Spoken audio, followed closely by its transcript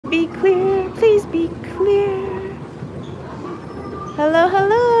be clear. Please be clear. Hello,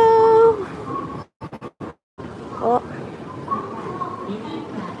 hello. Oh.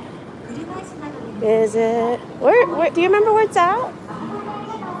 Is it? Where? Do you remember where it's at?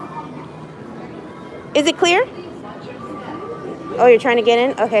 Is it clear? Oh, you're trying to get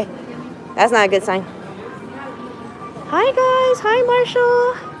in? Okay. That's not a good sign. Hi, guys. Hi,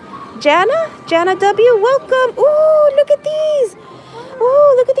 Marshall. Jana W, welcome. Ooh, look at these.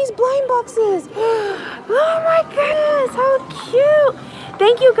 Ooh, look at these blind boxes. Oh, my goodness. How cute.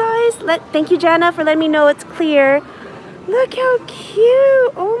 Thank you, guys. Thank you, Jana, for letting me know it's clear. Look how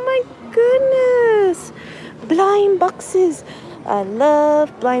cute. Oh, my goodness. Blind boxes. I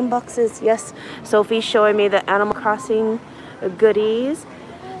love blind boxes. Yes, Sophie's showing me the Animal Crossing goodies.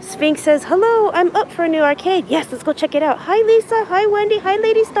 Sphinx says, hello, I'm up for a new arcade. Yes, let's go check it out. Hi, Lisa. Hi, Wendy. Hi,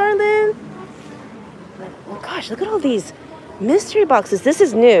 Lady Starlin. Oh, gosh, look at all these mystery boxes. This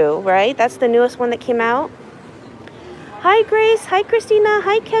is new, right? That's the newest one that came out. Hi, Grace. Hi, Christina.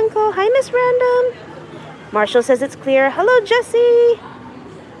 Hi, Kenko. Hi, Miss Random. Marshall says it's clear. Hello, Jessie.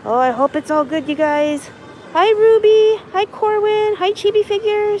 Oh, I hope it's all good, you guys. Hi, Ruby. Hi, Corwin. Hi, Chibi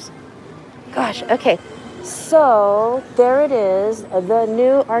Figures. Gosh, okay. So, there it is. The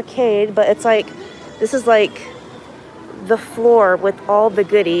new arcade, but it's like, this is like the floor with all the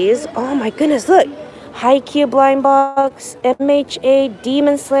goodies. Oh my goodness, look. Haikyuu blind box, MHA,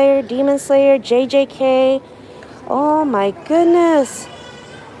 Demon Slayer, JJK. Oh my goodness.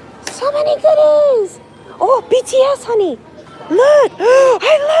 So many goodies. Oh, BTS, honey. Look,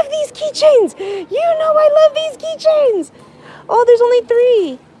 I love these keychains. You know I love these keychains. Oh, there's only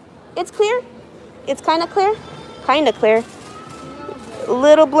 3. It's clear? It's kind of clear? Kind of clear. A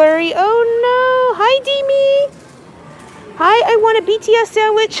little blurry. Oh, no. Hi, Demi. Hi, I want a BTS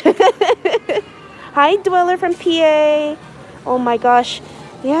sandwich. Hi, Dweller from PA. Oh, my gosh.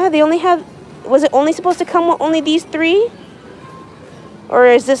 Yeah, they only have... Was it only supposed to come with only these 3? Or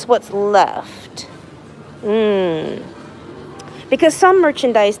is this what's left? Because some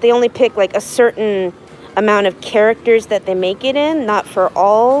merchandise, they only pick like a certain amount of characters that they make it in, not for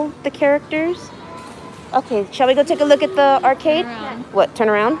all the characters. Okay, shall we go take a look at the arcade? What, turn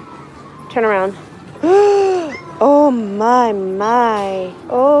around? Turn around. Oh my.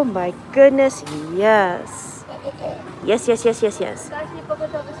 Oh my goodness, yes. Yes.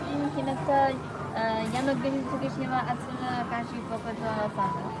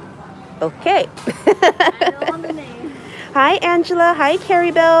 Okay. Hi, Angela. Hi,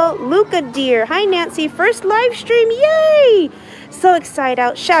 Carrie Bell. Luca, dear. Hi, Nancy. First live stream. Yay! So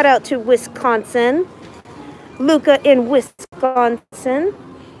excited. Shout out to Wisconsin. Luca in Wisconsin.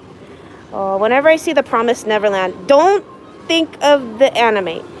 Oh, whenever I see The Promised Neverland, don't think of the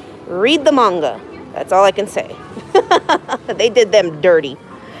anime. Read the manga. That's all I can say. They did them dirty.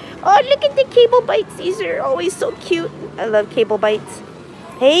 Oh, look at the Cable Bites. These are always so cute. I love Cable Bites.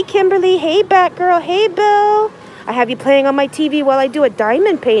 Hey, Kimberly. Hey, Batgirl. Hey, Belle. I have you playing on my TV while I do a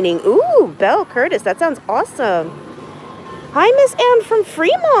diamond painting. Ooh, Belle Curtis. That sounds awesome. Hi, Miss Ann from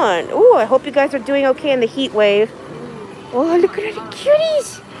Fremont. Ooh, I hope you guys are doing okay in the heat wave. Oh, look at all the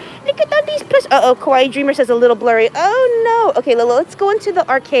cuties. Look at all these plus. Uh-oh, Kawaii Dreamer says a little blurry. Oh, no. Okay, let's go into the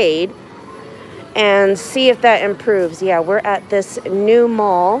arcade and see if that improves. Yeah, we're at this new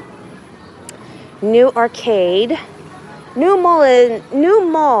mall. New arcade. New mall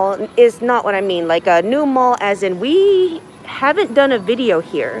is not what I mean. Like a new mall as in we haven't done a video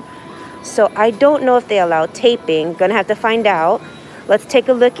here. So I don't know if they allow taping. Gonna have to find out. Let's take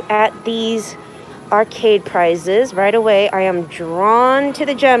a look at these arcade prizes. Right away, I am drawn to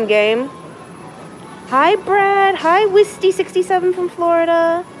the gem game. Hi, Brad. Hi, Wisty67 from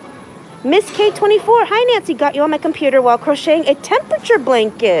Florida. Miss K24. Hi, Nancy. Got you on my computer while crocheting a temperature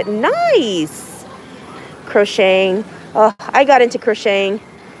blanket. Nice. Crocheting. Oh, I got into crocheting.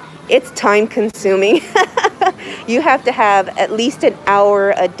 It's time consuming. You have to have at least an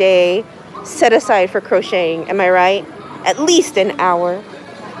hour a day set aside for crocheting. Am I right? At least an hour.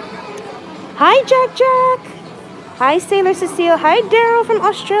 Hi, Jack. Hi, Sailor Cecile. Hi, Daryl from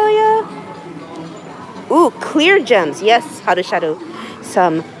Australia. Ooh, clear gems. Yes, how to shadow.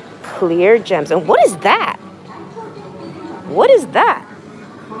 Some clear gems. And what is that? What is that?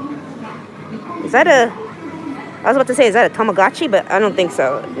 Is that a... I was about to say, is that a Tamagotchi? But I don't think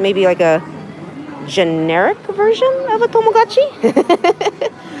so. Maybe like a generic version of a Tamagotchi?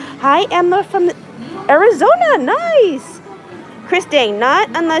 Hi, Emma from Arizona. Nice. Chris Dang, not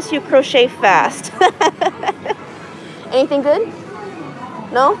unless you crochet fast. Anything good?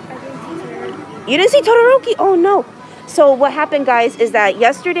 No? You didn't see Todoroki? Oh, no. So what happened, guys, is that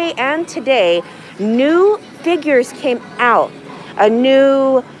yesterday and today, new figures came out. A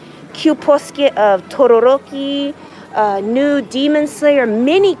new cute posket of Todoroki, new Demon Slayer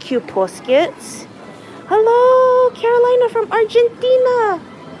mini cute poskets. Hello, Carolina from Argentina.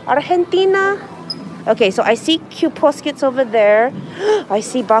 Okay, so I see cute poskets over there. I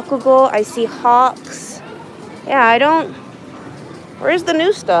see Bakugo, I see Hawks. Yeah, I don't... Where's the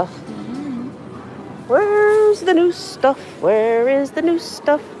new stuff? Where's the new stuff? Where is the new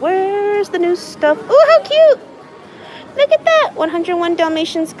stuff? Where's the new stuff? Oh, how cute! Look at that! 101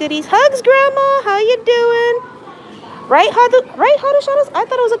 Dalmatians goodies. Hugs, Grandma! How you doing? Right, Hado Shadows? I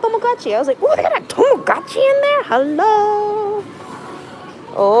thought it was a Tomogachi. I was like, oh, they got a Tomogachi in there? Hello!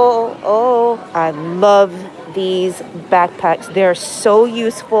 Oh, I love these backpacks. They're so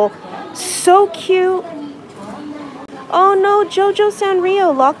useful. So cute. Oh no, Jojo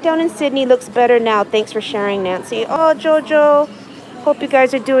Sanrio, lockdown in Sydney looks better now. Thanks for sharing, Nancy. Oh, Jojo, hope you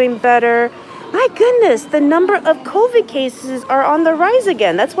guys are doing better. My goodness, the number of COVID cases are on the rise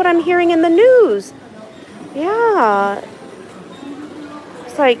again. That's what I'm hearing in the news. Yeah.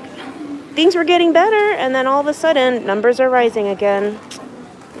 It's like things were getting better, and then all of a sudden, numbers are rising again.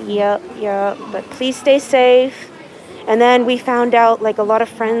 Yep. But please stay safe. And then we found out, like, a lot of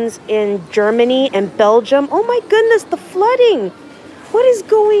friends in Germany and Belgium. Oh my goodness, the flooding. What is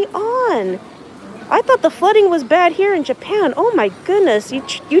going on? I thought the flooding was bad here in Japan. Oh my goodness. You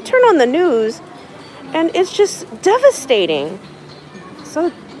turn on the news and it's just devastating.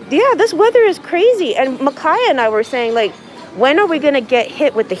 So, yeah, this weather is crazy. And Makaya and I were saying, like, when are we going to get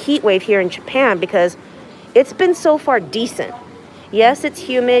hit with the heat wave here in Japan? Because it's been so far decent. Yes, it's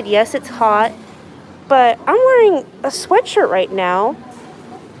humid. Yes, it's hot. But I'm wearing a sweatshirt right now.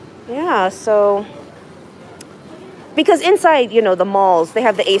 Yeah, so... Because inside, you know, the malls, they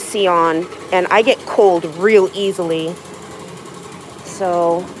have the AC on. And I get cold real easily.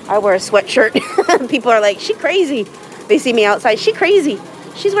 So I wear a sweatshirt. People are like, she crazy. They see me outside. She crazy.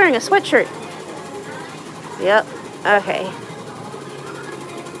 She's wearing a sweatshirt. Yep. Okay.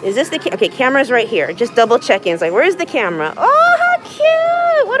 Is this the... Okay, camera's right here. Just double checking. It's like, where's the camera? Oh, how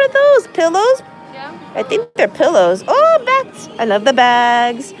cute. What are those? Pillows? I think they're pillows. Oh, bags. I love the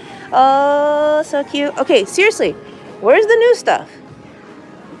bags. Oh, so cute. Okay, seriously. Where's the new stuff?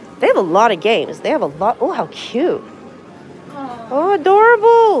 They have a lot of games. They have a lot. Oh, how cute. Oh,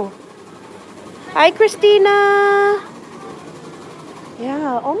 adorable. Hi, Christina.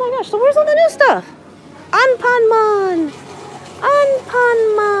 Yeah. Oh, my gosh. So where's all the new stuff? Anpanman.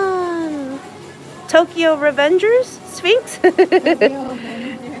 Anpanman. Tokyo Revengers? Sphinx?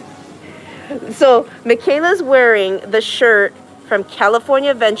 So, Michaela's wearing the shirt from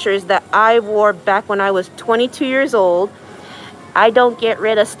California Adventures that I wore back when I was 22 years old. I don't get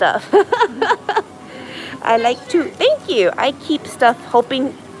rid of stuff. I like to, thank you. I keep stuff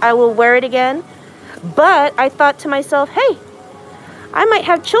hoping I will wear it again. But I thought to myself, hey, I might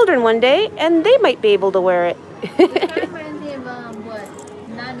have children one day and they might be able to wear it. Reminds me of what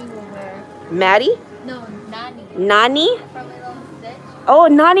Nani will wear. Maddie? No, Nani. Nani? From Lilo and Stitch. Oh,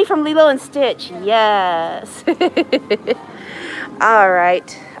 Nani from Lilo and Stitch. Yes. All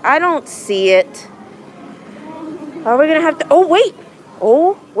right. I don't see it. Are we going to have to... Oh, wait.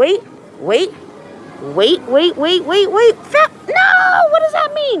 Oh, wait. Wait. Wait. No! What does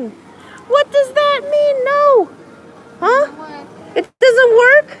that mean? What does that mean? No. Huh? It doesn't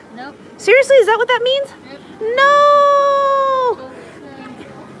work? Nope. Seriously, is that what that means? Yep. No!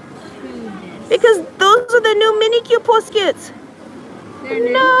 Because those are the new mini cute poskets.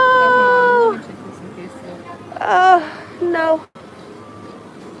 No! Oh, no.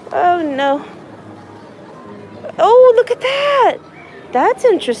 Oh, no. Oh, look at that. That's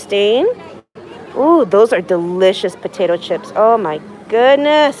interesting. Ooh, those are delicious potato chips. Oh, my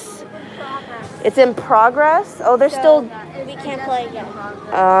goodness. It's in progress? Oh, they're still... We can't play yet.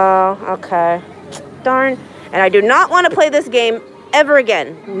 Oh, okay. Darn. And I do not want to play this game ever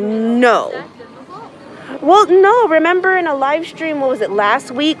again. No. Well, no. Remember in a live stream, what was it,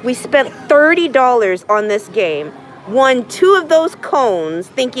 last week? We spent $30 on this game. Won 2 of those cones,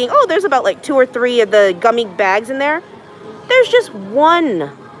 thinking, oh, there's about like 2 or 3 of the gummy bags in there. There's just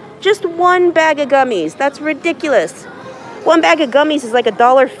one. Just one bag of gummies. That's ridiculous. One bag of gummies is like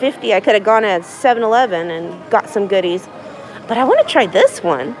 $1.50. I could have gone at 7-Eleven and got some goodies. But I want to try this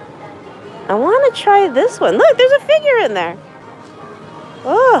one. I want to try this one. Look, there's a figure in there.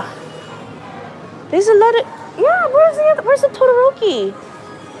 Oh. There's a lot of... Yeah, where's the Todoroki?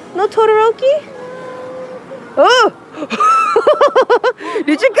 No Todoroki? Oh!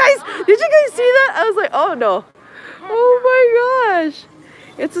 Did you guys see that? I was like, oh no. Oh my gosh.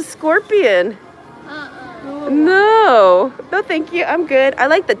 It's a scorpion. No, thank you. I'm good. I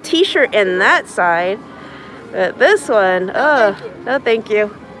like the t-shirt in that side. But this one, oh, no thank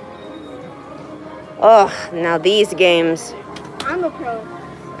you. Ugh, now these games. I'm a pro.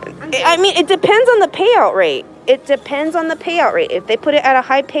 I mean, it depends on the payout rate. It depends on the payout rate. If they put it at a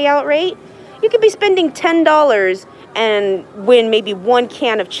high payout rate, you could be spending $10 and win maybe 1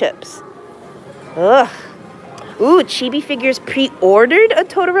 can of chips. Ugh. Ooh, Chibi Figures pre-ordered a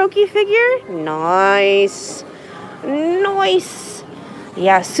Todoroki figure? Nice. Nice.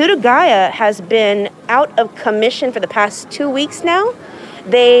 Yeah, Surugaya has been out of commission for the past 2 weeks now.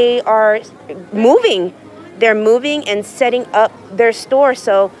 They are moving. They're moving and setting up their store.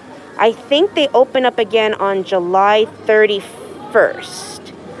 So I think they open up again on July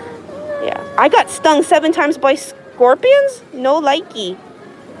 31st. Yeah. I got stung 7 times by scorpions? No likey.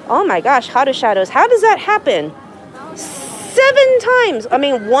 Oh my gosh, how do shadows? How does that happen? 7 times. I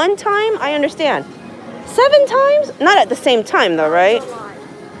mean, 1 time, I understand. 7 times? Not at the same time though, right?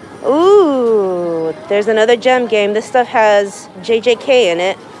 Ooh, there's another gem game. This stuff has JJK in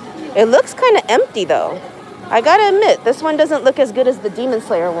it. It looks kind of empty though. I gotta admit, this one doesn't look as good as the Demon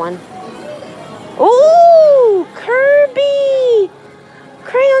Slayer one. Ooh, Kirby!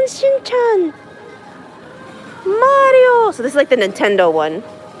 Crayon Shin-chan! Mario! So this is like the Nintendo one.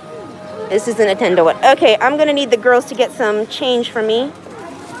 This is the Nintendo one. Okay, I'm gonna need the girls to get some change for me.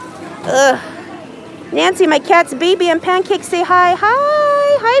 Ugh. Nancy, my cat's baby, and Pancake say hi.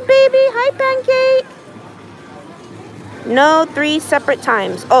 Hi! Hi, baby! Hi, Pancake! No, 3 separate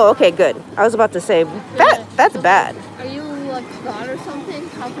times. Oh, okay, good. I was about to say, that's bad. Are you like God or something?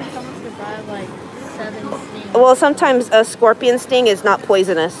 How can someone survive like 7 stings? Well, sometimes a scorpion sting is not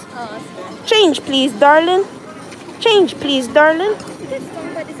poisonous. Oh, that's good. Change, please, darling. Change, please, darling. You get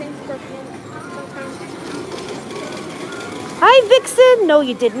stung by the same scorpion sometimes. Hi, Vixen. No,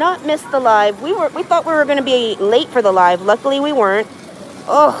 you did not miss the live. We thought we were going to be late for the live. Luckily, we weren't.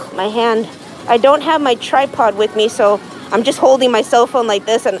 Oh, my hand. I don't have my tripod with me, so I'm just holding my cell phone like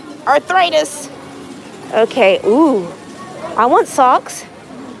this, and arthritis. Okay, ooh. I want socks.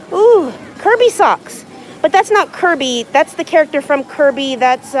 Ooh, Kirby socks. But that's not Kirby. That's the character from Kirby.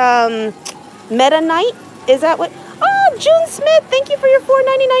 That's Meta Knight. Is that what? Oh, June Smith, thank you for your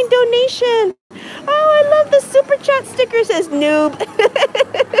 $4.99 donation. Oh, I love the super chat sticker, says noob.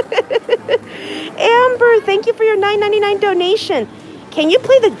 Amber, thank you for your $9.99 donation. Can you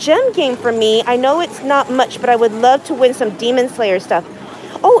play the gem game for me? I know it's not much, but I would love to win some Demon Slayer stuff.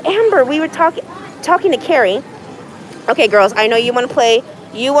 Oh, Amber, we were talking to Carrie. Okay, girls, I know you want to play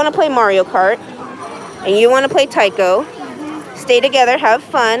Mario Kart, and you want to play Taiko. Stay together, have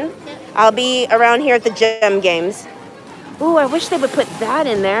fun. I'll be around here at the gem games. Ooh, I wish they would put that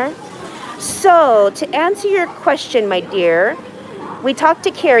in there. So, to answer your question, my dear, we talked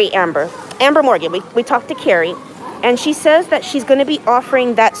to Carrie, Amber Morgan. We talked to Carrie, and she says that she's going to be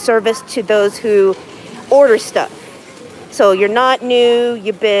offering that service to those who order stuff. So you're not new.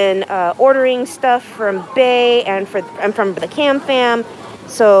 You've been ordering stuff from Bay and from the Cam Fam.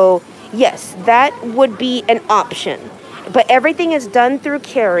 So yes, that would be an option. But everything is done through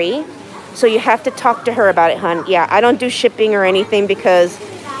Carrie, so you have to talk to her about it, hon. Yeah, I don't do shipping or anything because,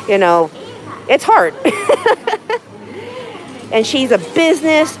 you know, it's hard. And she's a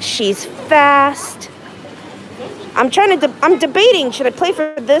business. She's fast. I'm debating, should I play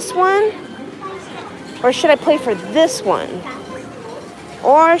for this one? Or should I play for this one?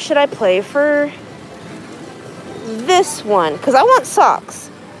 Or should I play for this one? Because I want socks.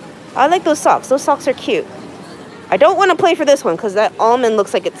 I like those socks. Those socks are cute. I don't want to play for this one because that almond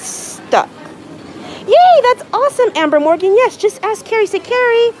looks like it's stuck. Yay, that's awesome, Amber Morgan. Yes, just ask Carrie. Say,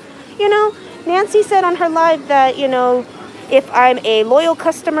 Carrie, you know, Nancy said on her live that, you know, if I'm a loyal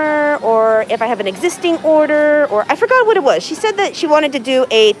customer or if I have an existing order, or I forgot what it was. She said that she wanted to do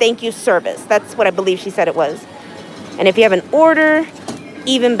a thank you service. That's what I believe she said it was. And if you have an order,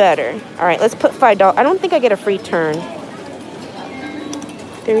 even better. All right, let's put $5. I don't think I get a free turn.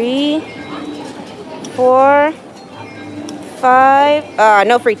 3, 4, 5.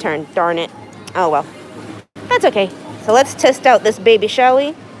 No free turn. Darn it. Oh, well. That's okay. So let's test out this baby, shall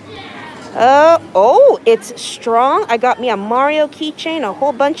we? Oh, it's strong. I got me a Mario keychain, a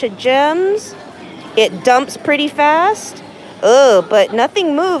whole bunch of gems. It dumps pretty fast. Oh, but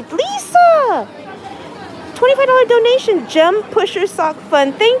nothing moved. Lisa! $25 donation. Gem Pusher Sock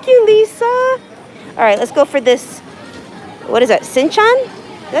Fun. Thank you, Lisa. All right, let's go for this. What is that? Shin-chan?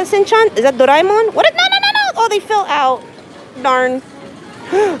 Is that Shin-chan? Is that Doraemon? What? No. Oh, they fell out. Darn.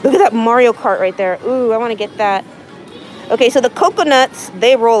 Look at that Mario Kart right there. Ooh, I want to get that. Okay, so the coconuts,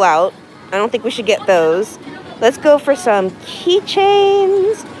 they roll out. I don't think we should get those. Let's go for some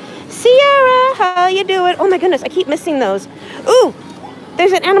keychains. Sierra, how you doing? Oh my goodness, I keep missing those. Ooh,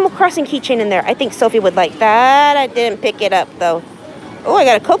 there's an Animal Crossing keychain in there. I think Sophie would like that. I didn't pick it up though. Oh, I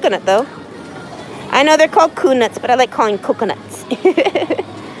got a coconut though. I know they're called coconuts, but I like calling coconuts.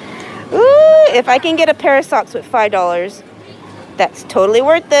 Ooh, if I can get a pair of socks with $5, that's totally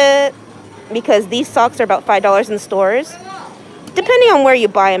worth it. Because these socks are about $5 in stores. Depending on where you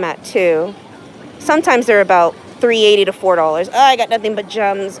buy them at, too. Sometimes they're about $3.80 to $4. Oh, I got nothing but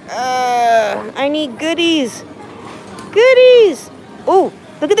gems. I need goodies. Goodies. Oh,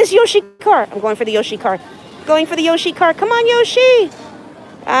 look at this Yoshi car. I'm going for the Yoshi car. Going for the Yoshi car. Come on, Yoshi.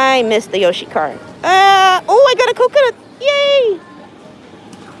 I missed the Yoshi car. Oh, I got a coconut. Yay.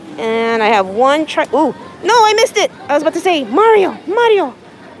 And I have one try. Oh, no, I missed it. I was about to say Mario. Mario.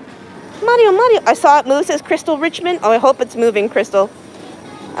 I saw it move. It says Crystal Richmond. Oh, I hope it's moving, Crystal.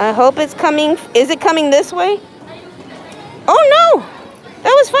 I hope it's coming. Is it coming this way? Oh, no.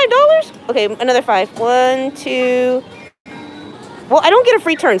 That was $5. Okay, another 5. 1, 2. Well, I don't get a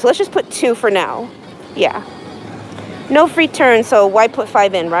free turn, so let's just put 2 for now. Yeah. No free turn, so why put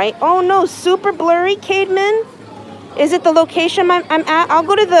 5 in, right? Oh, no. Super blurry, Cademan. Is it the location I'm at? I'll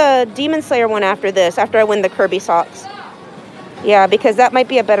go to the Demon Slayer one after this, after I win the Kirby socks. Yeah, because that might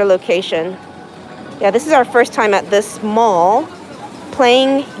be a better location. Yeah, this is our first time at this mall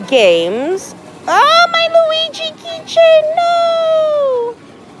playing games. Oh, my Luigi keychain! No!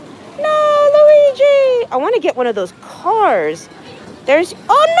 No, Luigi! I want to get one of those cars. There's...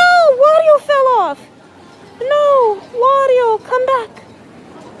 Oh, no! Wario fell off! No! Wario, come back!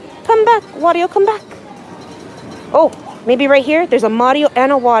 Come back, Wario, come back! Oh, maybe right here? There's a Mario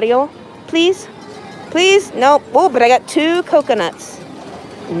and a Wario. Please? Please? Nope. Oh, but I got 2 coconuts.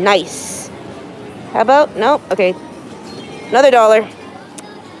 Nice. How about? Nope. Okay. Another $1.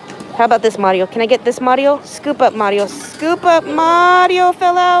 How about this Mario? Can I get this Mario? Scoop up Mario. Scoop up Mario.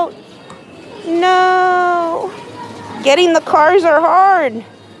 Fell out. No. Getting the cars are hard.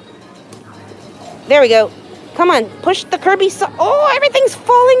 There we go. Come on. Push the Kirby. Oh, everything's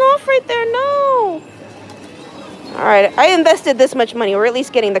falling off right there. No. All right. I invested this much money. We're at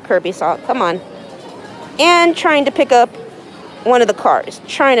least getting the Kirby sock. Come on. And trying to pick up one of the cars.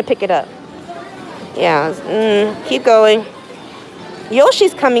 Trying to pick it up. Yeah. Keep going.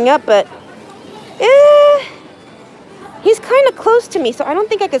 Yoshi's coming up, but he's kind of close to me, so I don't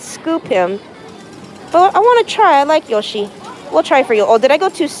think I could scoop him. But I want to try. I like Yoshi. We'll try for you. Oh, did I go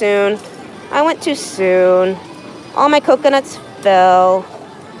too soon? I went too soon. All my coconuts fell.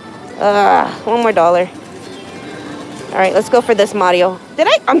 One more $1. All right, let's go for this Mario.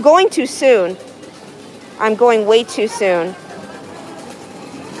 I'm going too soon. I'm going way too soon.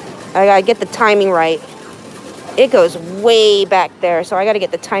 I gotta get the timing right. It goes way back there, so I gotta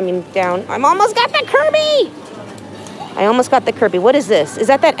get the timing down. I'm almost got the Kirby! I almost got the Kirby. What is this? Is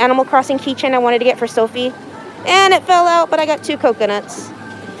that Animal Crossing keychain I wanted to get for Sophie? And it fell out, but I got 2 coconuts.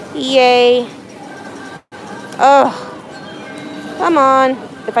 Yay. Oh, come on.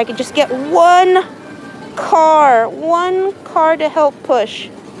 If I could just get one car to help push.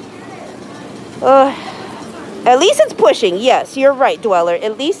 At least it's pushing. Yes, you're right, Dweller.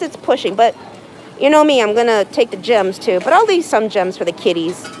 At least it's pushing. But you know me, I'm going to take the gems too. But I'll leave some gems for the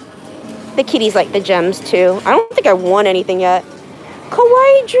kitties. The kitties like the gems too. I don't think I won anything yet.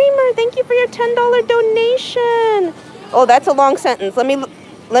 Kawaii Dreamer, thank you for your $10 donation. Oh, that's a long sentence. Let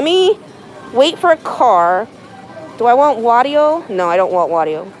me wait for a car. Do I want Wario? No, I don't want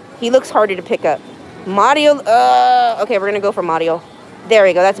Wario. He looks harder to pick up. Mario. Okay, we're going to go for Mario. There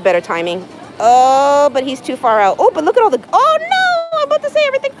we go. That's better timing. Oh, but he's too far out. Oh, but look at all the... Oh, no! I'm about to say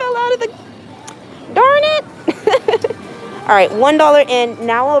everything fell out of the... Darn it! All right, $1 in.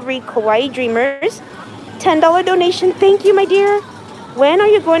 Now I'll read Kawaii Dreamers. $10 donation. Thank you, my dear. When are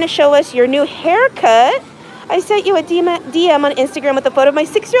you going to show us your new haircut? I sent you a DM on Instagram with a photo of my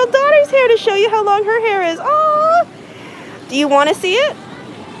 6-year-old daughter's hair to show you how long her hair is. Oh, do you want to see it?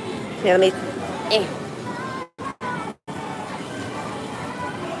 Here, let me...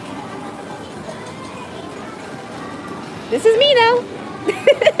 This is me now.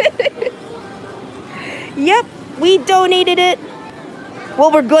 Yep, we donated it.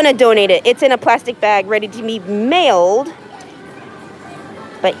 Well, we're gonna donate it. It's in a plastic bag ready to be mailed.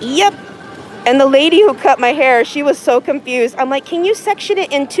 But yep. And the lady who cut my hair, she was so confused. I'm like, can you section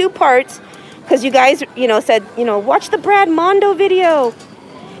it in 2 parts? Because you guys, said, watch the Brad Mondo video.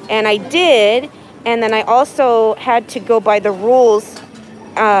 And I did. And then I also had to go by the rules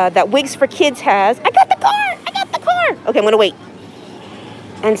that Wigs for Kids has. I got the car! Okay, I'm gonna wait.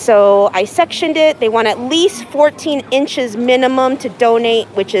 And so I sectioned it. They want at least 14 inches minimum to donate,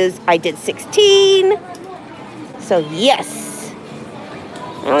 which is, I did 16. So yes.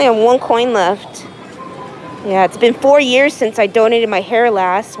 I only have 1 coin left. Yeah, it's been 4 years since I donated my hair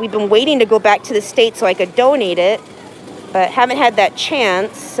last. We've been waiting to go back to the States so I could donate it, but haven't had that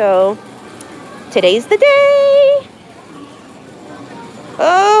chance, so Today's the day.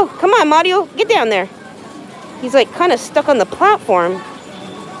 Oh, come on, Mario. Get down there. He's like kind of stuck on the platform.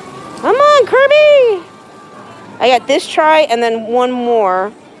 Come on, Kirby. I got this try and then one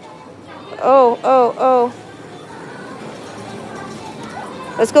more. Oh.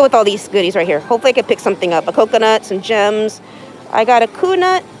 Let's go with all these goodies right here. Hopefully I can pick something up. A coconut, some gems. I got a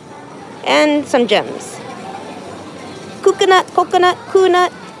kunut and some gems. Coconut. Come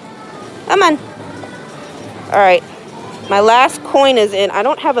on. All right. My last coin is in. I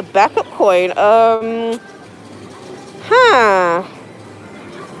don't have a backup coin.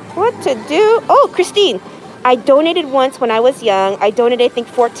 What to do? Oh, Christine. I donated once when I was young. I donated, I think,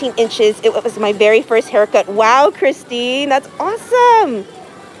 14 inches. It was my very first haircut. Wow, Christine. That's awesome.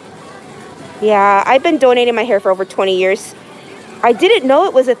 Yeah, I've been donating my hair for over 20 years. I didn't know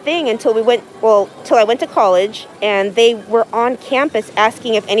it was a thing until till I went to college, and they were on campus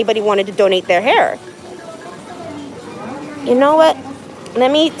asking if anybody wanted to donate their hair. You know what?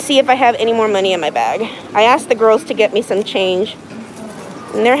 Let me see if I have any more money in my bag. I asked the girls to get me some change,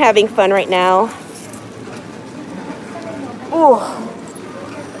 and they're having fun right now. Ooh.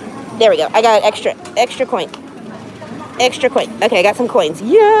 There we go. I got extra coin. Extra coin. Okay, I got some coins.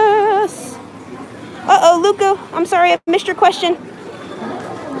 Yes! Uh-oh, Luca. I'm sorry, I missed your question.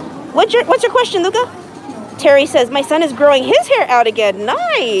 What's your question, Luca? Terry says, my son is growing his hair out again.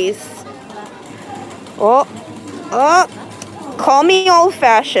 Nice. Oh. Call me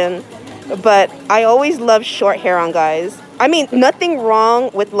old-fashioned, but I always love short hair on guys. I mean, nothing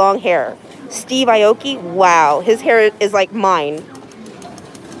wrong with long hair. Steve Aoki, wow. His hair is like mine.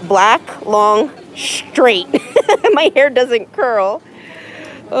 Black, long, straight. My hair doesn't curl.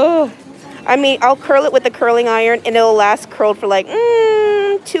 Oh. I mean, I'll curl it with a curling iron, and it'll last curled for like 2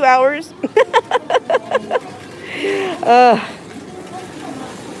 hours.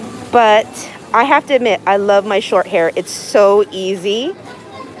 But I have to admit, I love my short hair. It's so easy.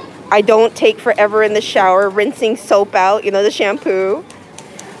 I don't take forever in the shower, rinsing soap out, the shampoo.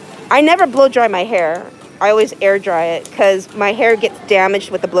 I never blow dry my hair. I always air dry it because my hair gets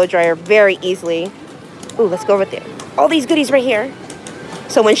damaged with the blow dryer very easily. Ooh, let's go over there. All these goodies right here.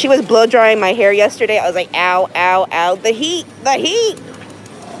 So when she was blow drying my hair yesterday, I was like, ow, ow, ow. The heat.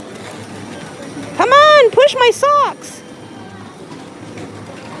 Come on, push my socks.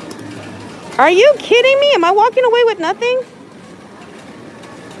 Are you kidding me? Am I walking away with nothing?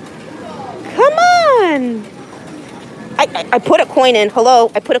 Come on. I put a coin in.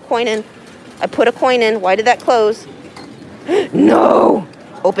 Hello, I put a coin in. Why did that close? No.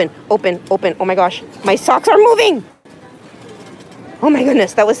 Open. Oh my gosh. My socks are moving. Oh my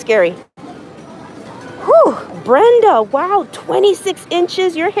goodness, that was scary. Whew, Brenda, wow, 26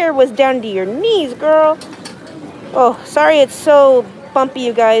 inches. Your hair was down to your knees, girl. Oh, sorry it's so bumpy,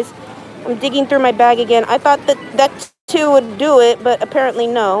 you guys. I'm digging through my bag again. I thought that too would do it, but apparently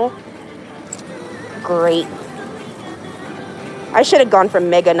no. Great. I should have gone for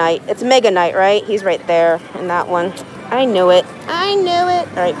Mega Knight. It's Mega Knight, right? He's right there in that one. I knew it.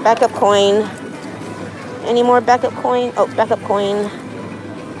 All right, backup coin. Any more backup coin? Oh, backup coin.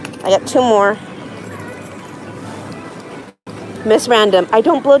 I got 2 more. Miss Random. I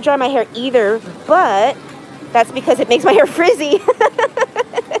don't blow dry my hair either, but that's because it makes my hair frizzy.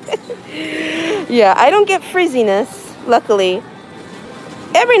 Yeah, I don't get frizziness, luckily.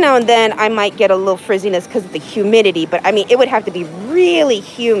 Every now and then, I might get a little frizziness because of the humidity, but I mean, it would have to be really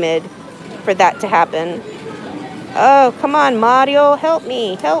humid for that to happen. Oh, come on, Mario. Help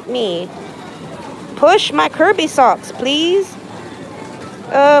me. Push my Kirby socks, please.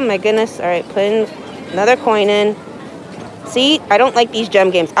 Oh my goodness. All right, putting another coin in. See, I don't like these gem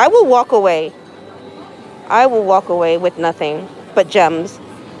games. I will walk away with nothing but gems.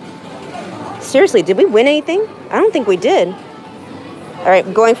 Seriously, did we win anything? I don't think we did. All right,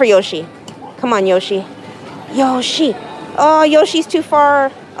 I'm going for Yoshi. Come on, Yoshi. Oh, Yoshi's too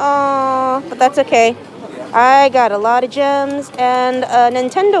far. Oh, but that's okay. I got a lot of gems and a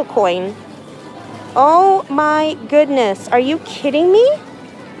Nintendo coin. Oh my goodness. Are you kidding me?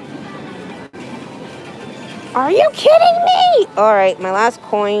 All right, my last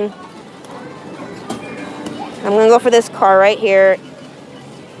coin. I'm going to go for this car right here.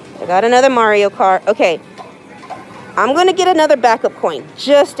 I got another Mario Kart. Okay. I'm going to get another backup coin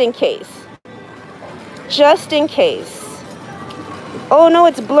just in case. Oh no,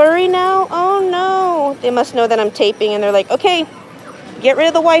 it's blurry now. Oh no. They must know that I'm taping and they're like, okay, get rid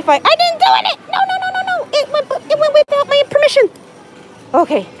of the Wi-Fi. I didn't do it. No. It went without my permission.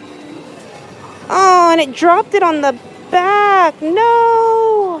 Okay. Oh, and it dropped it on the back.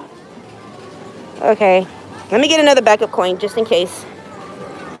 No. Okay. Let me get another backup coin just in case.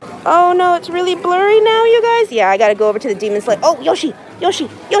 Oh no, it's really blurry now, you guys. Yeah, I gotta go over to the Demon Slayer. Oh, Yoshi, Yoshi,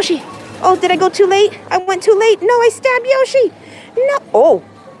 Yoshi. Oh, did I go too late? I went too late. No, I stabbed Yoshi. No. Oh.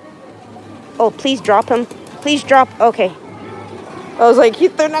 Oh, please drop him. Please drop. Okay. I was like,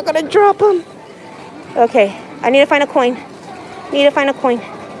 they're not gonna drop him. Okay, I need to find a coin. Need to find a coin.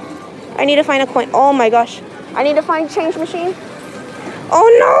 I need to find a coin. Oh my gosh. I need to find change machine. Oh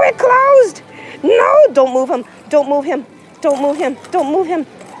no, it closed. No, don't move him. Don't move him. Don't move him. Don't move him.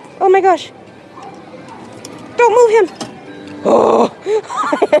 Oh my gosh. Don't move him. Oh,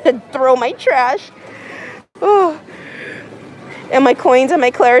 I had to throw my trash. Oh, and my coins and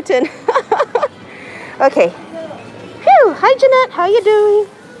my Claritin. Okay. Phew. Hi, Jeanette. How you doing?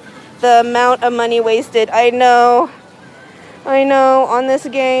 The amount of money wasted. I know. On this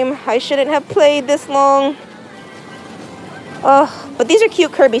game. I shouldn't have played this long. Oh, but these are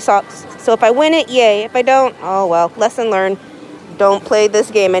cute Kirby socks. So if I win it, yay. If I don't, oh well. Lesson learned. Don't play this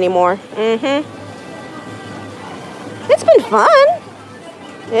game anymore. It's been fun.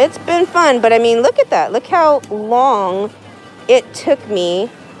 It's been fun. But I mean, look at that. Look how long it took me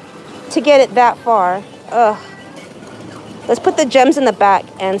to get it that far. Ugh. Let's put the gems in the back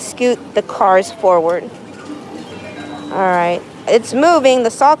and scoot the cars forward. Alright. It's moving.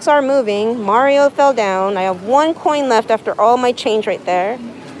 The socks are moving. Mario fell down. I have 1 coin left after all my change right there.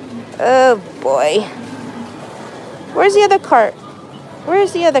 Oh boy. Where's the other cart?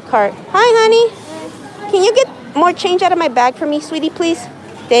 Where's the other cart? Hi, honey. Can you get more change out of my bag for me, sweetie, please?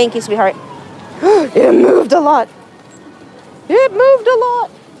 Thank you, sweetheart. It moved a lot. It moved a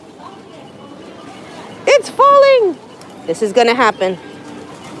lot. It's falling. This is gonna happen.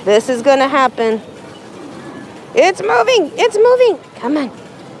 This is gonna happen. It's moving. It's moving. Come on.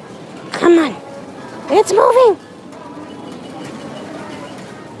 Come on. It's moving.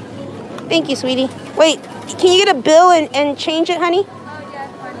 Thank you, sweetie. Wait, can you get a bill and change it, honey? Oh, yeah,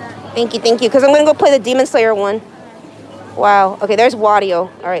 find that. Thank you, because I'm going to go play the Demon Slayer one. Wow. Okay, there's Wario.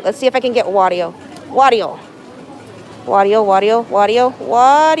 All right, let's see if I can get Wario. Wario. Wario.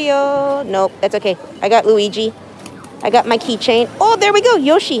 Nope, that's okay. I got Luigi. I got my keychain. Oh, there we go,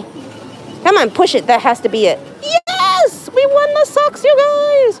 Yoshi. Come on, push it. That has to be it. Yes! We won the socks, you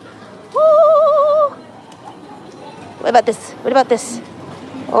guys! Oh. What about this? What about this?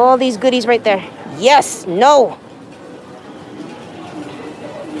 All these goodies right there. Yes! No!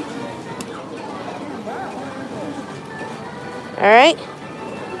 Alright.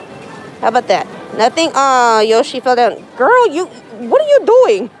 How about that? Nothing? Oh, Yoshi fell down. Girl, what are you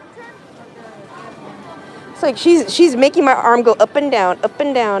doing? It's like she's making my arm go up and down, up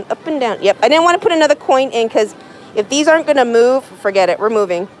and down, up and down. Yep, I didn't want to put another coin in because if these aren't going to move, forget it. We're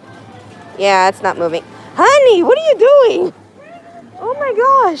moving. Yeah, it's not moving. Honey, what are you doing? Oh my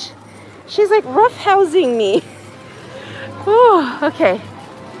gosh. She's like roughhousing me. Oh, okay.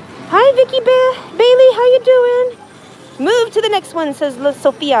 Hi, Vicky Bailey. How you doing? Move to the next one, says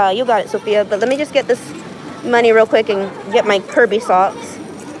Sophia. You got it, Sophia. But let me just get this money real quick and get my Kirby socks.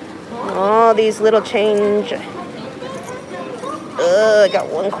 All these little change. I got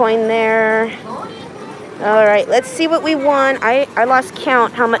 1 coin there. All right, let's see what we won. I lost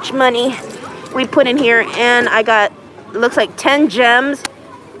count how much money we put in here, and I got, it looks like 10 gems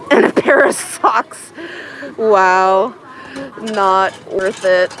and a pair of socks. Wow, not worth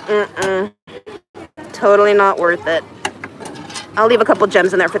it. Totally not worth it. I'll leave a couple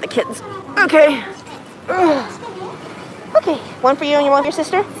gems in there for the kids. Okay. Okay, 1 for you and 1 for your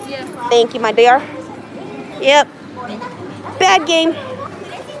sister? Yeah. Thank you, my dear. Yep. Bad game.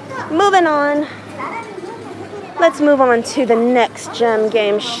 Moving on. Let's move on to the next gem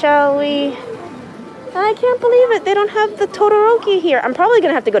game, shall we? I can't believe it. They don't have the Todoroki here. I'm probably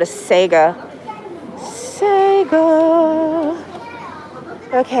going to have to go to Sega. Sega.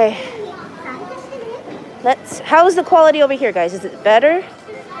 Okay. How's the quality over here, guys? Is it better?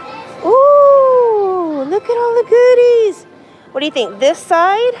 Ooh, look at all the goodies. What do you think? This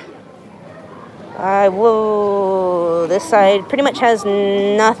side? Whoa. This side pretty much has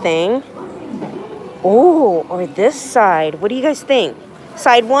nothing. Oh, or this side. What do you guys think?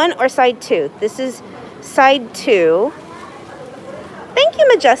 Side 1 or side 2? This is side 2. Thank you,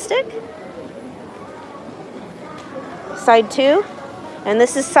 Majestic. Side 2. And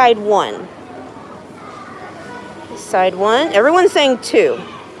this is side 1. Side 1. Everyone's saying 2.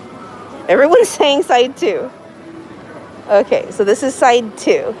 Everyone's saying side 2. Okay, so this is side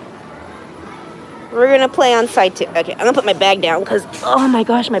 2. We're going to play on side 2. Okay, I'm going to put my bag down because, oh my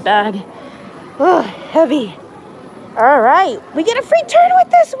gosh, my bag. Oh, heavy. All right, we get a free turn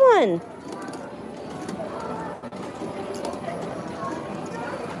with this one.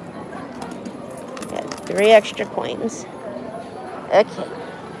 Got 3 extra coins. Okay.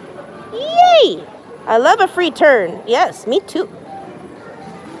 Yay! I love a free turn. Yes, me too.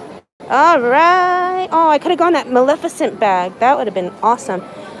 All right. Oh, I could have gone that Maleficent bag. That would have been awesome.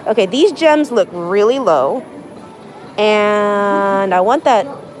 Okay, these gems look really low. And I want that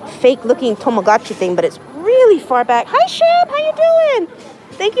fake looking Tamagotchi thing, but it's really far back. Hi, Shep. How you doing?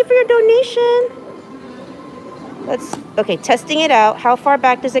 Thank you for your donation. Okay, testing it out. How far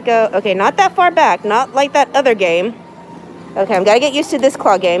back does it go? Okay, not that far back. Not like that other game. Okay, I'm got to get used to this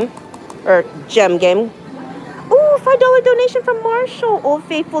claw game. Or gem game. Ooh, $5 donation from Marshall. Old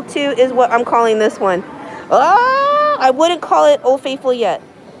Faithful 2 is what I'm calling this one. Oh, I wouldn't call it Old Faithful yet.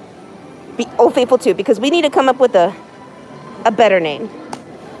 Old Faithful 2, because we need to come up with a better name.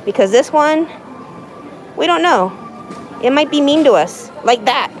 Because this one, we don't know. It might be mean to us. Like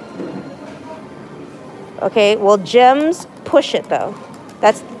that. Okay, well, gems push it, though.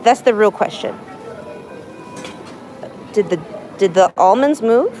 That's the real question. Did the almonds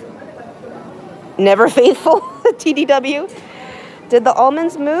move? Never Faithful, TDW. Did the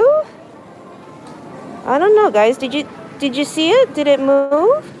almonds move? I don't know, guys. Did you see it? Did it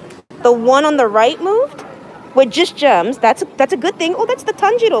move? The one on the right moved? With just gems. That's a good thing. Oh, that's the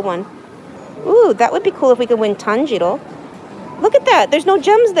Tanjiro one. Ooh, that would be cool if we could win Tanjiro. Look at that. There's no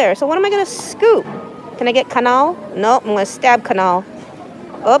gems there. So what am I going to scoop? Can I get Kanao? No, I'm going to stab Kanao.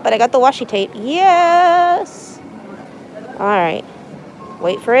 Oh, but I got the washi tape. Yes. All right.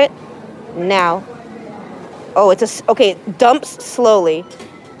 Wait for it. Now. Oh, okay, dumps slowly.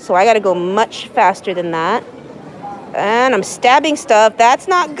 So I got to go much faster than that. And I'm stabbing stuff. That's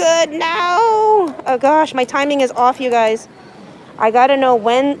not good. No. Oh, gosh, my timing is off, you guys. I got to know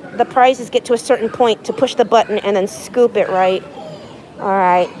when the prizes get to a certain point to push the button and then scoop it right. All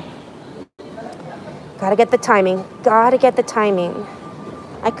right. Got to get the timing. Got to get the timing.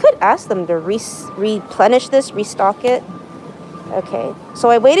 I could ask them to replenish this, restock it. Okay. So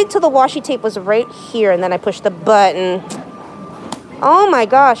I waited till the washi tape was right here, and then I pushed the button. Oh, my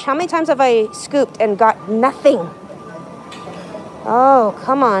gosh. How many times have I scooped and got nothing? Oh,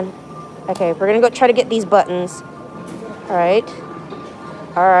 come on. Okay, we're going to go try to get these buttons. All right.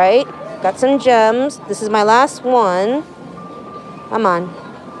 All right. Got some gems. This is my last one. Come on.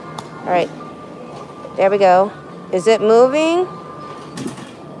 All right. There we go. Is it moving?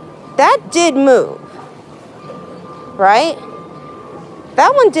 That did move. Right?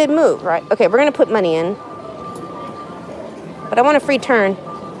 That one did move, right? Okay, we're going to put money in. But I want a free turn.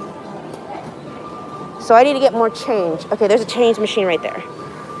 So I need to get more change. Okay, there's a change machine right there.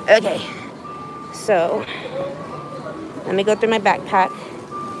 Okay. So, let me go through my backpack.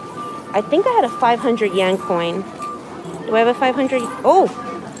 I think I had a 500 yen coin. Do I have a 500? Oh,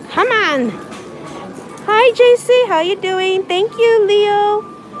 come on. Hi, JC. How you doing? Thank you, Leo.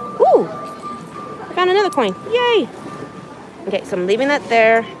 Ooh, I found another coin. Yay. Okay, so I'm leaving that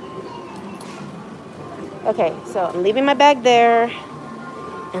there. Okay, so I'm leaving my bag there.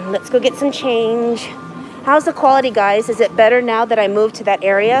 And let's go get some change. How's the quality, guys? Is it better now that I moved to that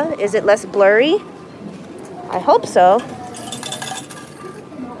area? Is it less blurry? I hope so.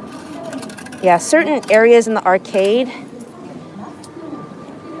 Yeah, certain areas in the arcade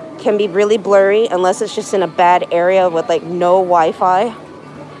can be really blurry unless it's just in a bad area with like no Wi-Fi.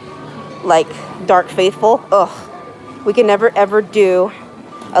 Like Dark Faithful. Ugh. We can never ever do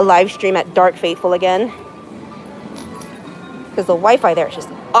a live stream at Dark Faithful again. Because the Wi-Fi there is just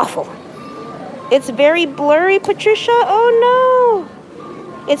awful. It's very blurry, Patricia. Oh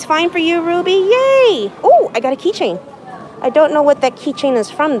no. It's fine for you, Ruby. Yay. Oh, I got a keychain. I don't know what that keychain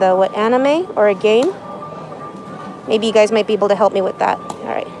is from though. What anime or a game? Maybe you guys might be able to help me with that. All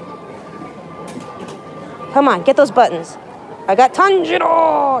right. Come on, get those buttons. I got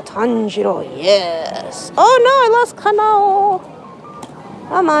Tanjiro. Tanjiro, yes. Oh no, I lost Kanao.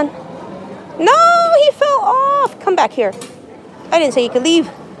 Come on. No, he fell off. Come back here. I didn't say you could leave.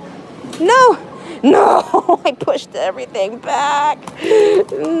 No. No, I pushed everything back.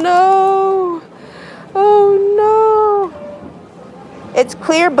 No. Oh, no. It's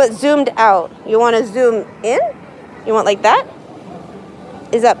clear but zoomed out. You want to zoom in? You want like that?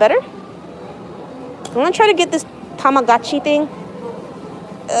 Is that better? I'm going to try to get this Tamagotchi thing.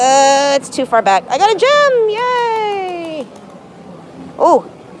 It's too far back. I got a gem. Yay. Oh,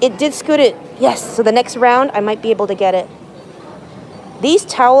 it did scoot it. Yes, so the next round, I might be able to get it. These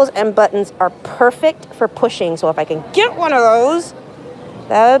towels and buttons are perfect for pushing, so if I can get one of those,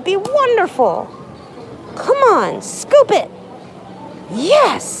 that would be wonderful. Come on, scoop it.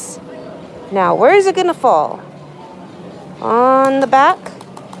 Yes. Now, where is it going to fall? On the back?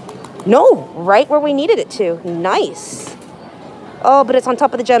 No, right where we needed it to. Nice. Oh, but it's on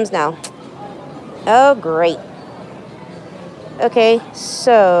top of the gems now. Oh, great. Okay,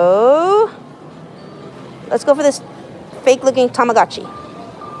 so let's go for this fake-looking Tamagotchi.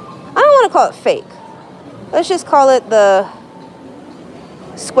 I don't want to call it fake. Let's just call it the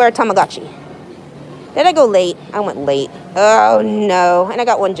square Tamagotchi. Did I go late? I went late. Oh, no. And I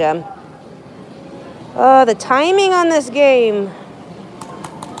got 1 gem. Oh, the timing on this game.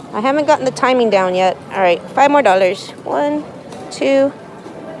 I haven't gotten the timing down yet. All right, $5 more. 1, 2,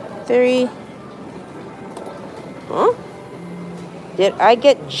 3. Huh? Did I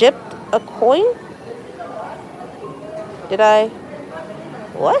get gypped a coin? Did I?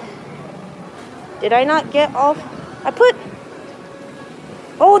 What? Did I not get off? I put...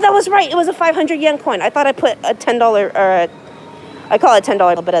 Oh, that was right. It was a 500 yen coin. I thought I put a $10 or a... I call it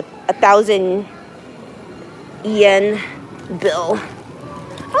 $10, but a 1,000 yen bill.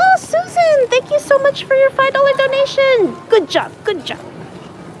 Oh, Susan, thank you so much for your $5 donation. Good job, good job.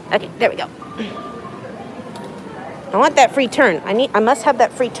 Okay, there we go. I want that free turn. I must have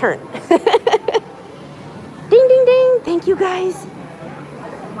that free turn. Ding, ding, ding. Thank you, guys.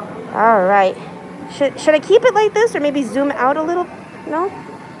 All right. Should I keep it like this or maybe zoom out a little? No?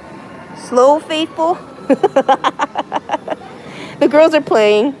 Slow, faithful. The girls are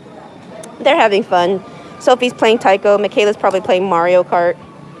playing. They're having fun. Sophie's playing Taiko. Michaela's probably playing Mario Kart.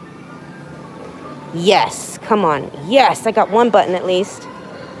 Yes, come on. Yes, I got 1 button at least.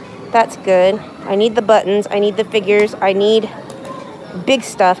 That's good. I need the buttons. I need the figures. I need big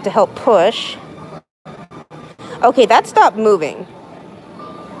stuff to help push. Okay, that stopped moving.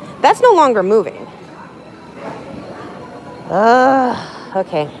 That's no longer moving.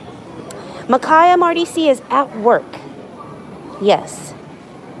 Okay. Micaiah Marty C is at work. Yes.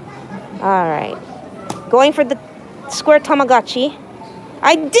 All right. Going for the square Tamagotchi.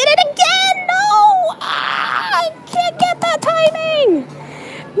 I did it again! No! Ah, I can't get that timing!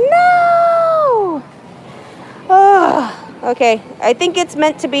 No! Oh, okay. I think it's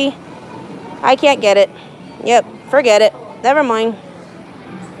meant to be. I can't get it. Yep, forget it. Never mind.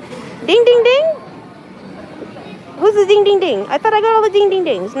 Ding, ding, ding. Who's the ding, ding, ding? I thought I got all the ding, ding,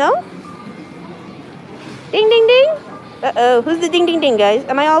 dings. No? Ding, ding, ding. Uh-oh. Who's the ding, ding, ding, guys?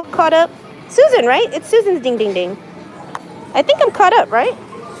 Am I all caught up? Susan, right? It's Susan's ding, ding, ding. I think I'm caught up, right?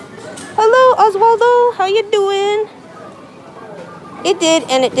 Hello, Oswaldo. How you doing? It did,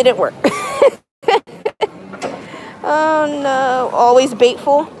 and it didn't work. Oh, no. Always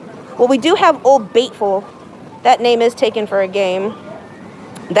Baitful. Well, we do have Old Baitful. That name is taken for a game.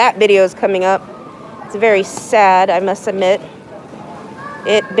 That video is coming up. It's very sad, I must admit.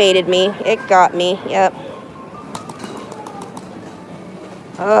 It baited me. It got me. Yep.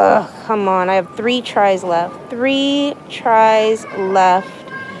 Ugh, come on. I have 3 tries left. 3 tries left.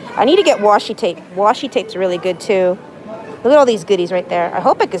 I need to get washi tape. Washi tape's really good, too. Look at all these goodies right there. I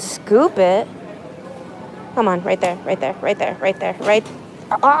hope I could scoop it. Come on. Right there. Right there. Right there. Right there. Right.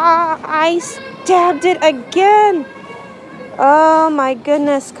 Ah, I stabbed it again. Oh, my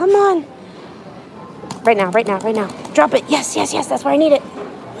goodness. Come on. Right now. Right now. Right now. Drop it. Yes, yes, yes. That's where I need it.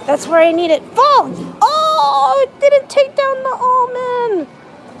 That's where I need it. Fall. Oh, it didn't take down the almond.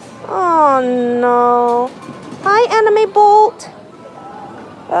 Oh, no. Hi, Anime Bolt.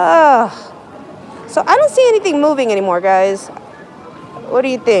 Ugh. So I don't see anything moving anymore, guys. What do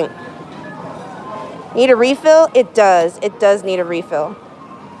you think? Need a refill? It does. It does need a refill.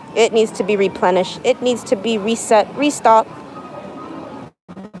 It needs to be replenished. It needs to be reset, restocked.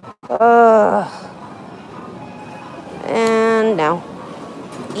 And now.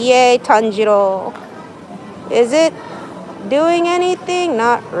 Yay, Tanjiro. Is it doing anything?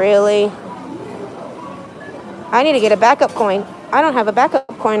 Not really. I need to get a backup coin. I don't have a backup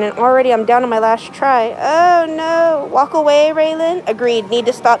coin, and already I'm down on my last try. Oh, no. Walk away, Raylan. Agreed. Need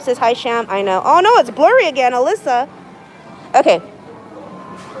to stop, says Hi, Sham. I know. Oh, no, it's blurry again, Alyssa. Okay.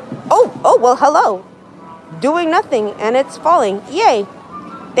 Oh, well, hello. Doing nothing, and it's falling. Yay.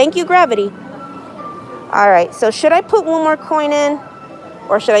 Thank you, gravity. All right, so should I put 1 more coin in,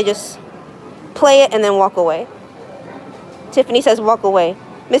 or should I just play it and then walk away? Tiffany says walk away.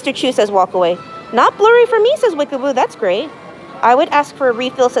 Mr. Chu says walk away. Not blurry for me, says Wickaboo. That's great. I would ask for a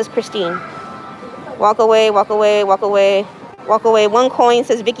refill, says Christine. Walk away, walk away, walk away, walk away. 1 coin,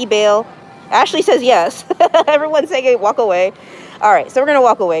 says Vicky Bale. Ashley says yes. Everyone's saying walk away. All right, so we're going to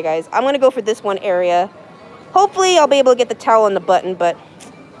walk away, guys. I'm going to go for this one area. Hopefully, I'll be able to get the towel on the button, but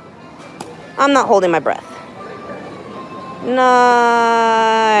I'm not holding my breath. No,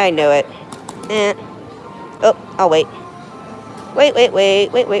 I knew it. Oh, I'll wait. Wait.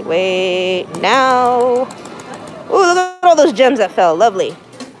 Now. Ooh, look at all those gems that fell. Lovely.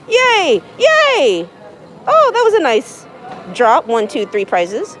 Yay! Yay! Oh, that was a nice drop. 1, 2, 3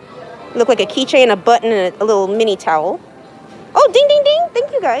 prizes. Look like a keychain, a button, and a little mini towel. Oh, ding, ding, ding.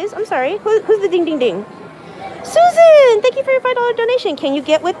 Thank you, guys. I'm sorry. Who's the ding, ding, ding? Susan, thank you for your $5 donation. Can you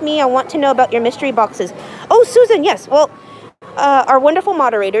get with me? I want to know about your mystery boxes. Oh, Susan, yes. Well, our wonderful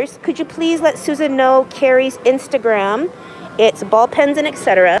moderators, could you please let Susan know Carrie's Instagram? It's ball pens and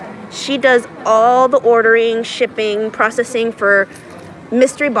etc. She does all the ordering, shipping, processing for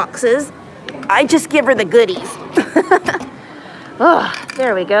mystery boxes. I just give her the goodies. Oh,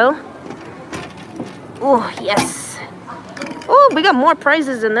 there we go. Oh, yes. Oh, we got more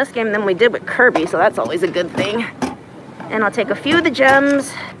prizes in this game than we did with Kirby, so that's always a good thing. And I'll take a few of the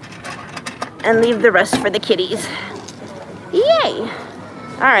gems and leave the rest for the kitties. Yay!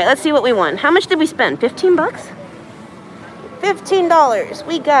 All right, let's see what we won. How much did we spend? 15 bucks? $15.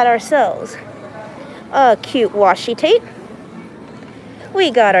 We got ourselves a cute washi tape. We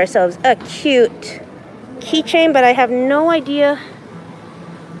got ourselves a cute keychain, but I have no idea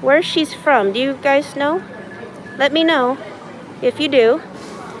where she's from. Do you guys know? Let me know if you do.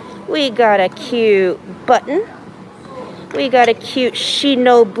 We got a cute button. We got a cute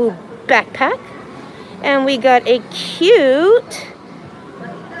Shinobu backpack. And we got a cute...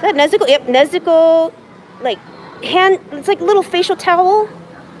 Is that Nezuko? Yep, Nezuko, like, hand... It's like a little facial towel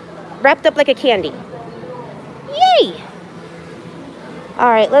wrapped up like a candy. Yay!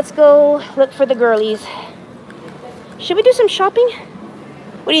 Alright, let's go look for the girlies. Should we do some shopping?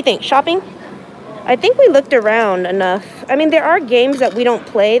 What do you think? Shopping? I think we looked around enough. I mean, there are games that we don't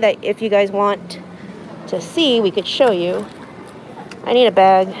play that if you guys want to see, we could show you. I need a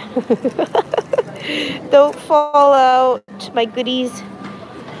bag. Don't fall out, my goodies.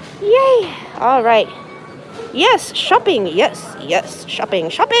 Yay! All right. Yes, shopping. Yes, yes, shopping.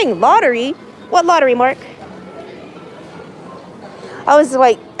 Shopping. Lottery. What lottery, Mark? I was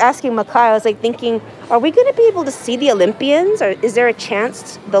like asking Makai, I was like thinking, are we going to be able to see the Olympians? Or is there a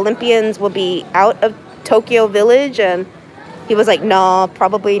chance the Olympians will be out of Tokyo Village? And he was like, no,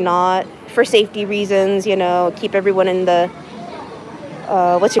 probably not. For safety reasons, you know, keep everyone in the,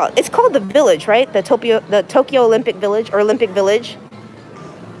 what's it called? It's called the Village, right? The Tokyo Olympic Village, or Olympic Village.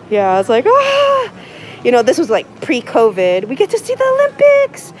 Yeah, I was like, ah. You know, this was like pre-COVID. We get to see the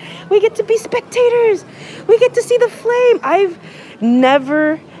Olympics. We get to be spectators. We get to see the flame. I've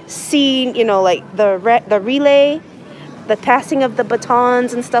never seen, you know, like the relay, the passing of the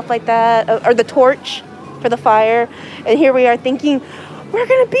batons and stuff like that, or the torch for the fire. And here we are thinking, we're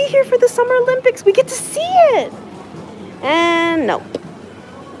going to be here for the Summer Olympics. We get to see it. And nope.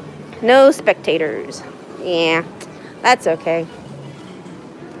 No spectators. Yeah, that's okay.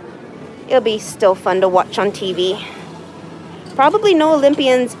 It'll be still fun to watch on TV. Probably no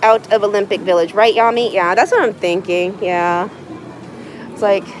Olympians out of Olympic Village, right, Yami? Yeah, that's what I'm thinking. Yeah. It's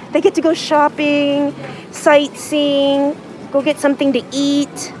like they get to go shopping, sightseeing, go get something to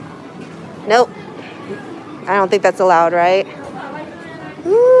eat. Nope. I don't think that's allowed, right?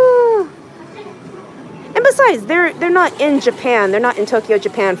 Ooh. And besides, they're not in Japan. They're not in Tokyo,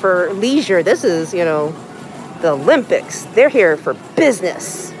 Japan for leisure. This is, you know, the Olympics. They're here for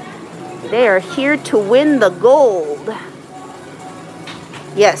business. They are here to win the gold.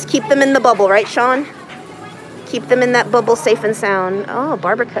 Yes, keep them in the bubble, right, Sean? Keep them in that bubble safe and sound. Oh,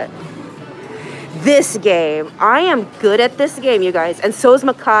 barber cut. This game. I am good at this game, you guys. And so is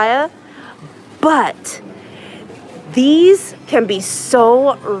Micaiah. But these can be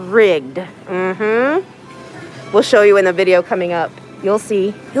so rigged. We'll show you in the video coming up. You'll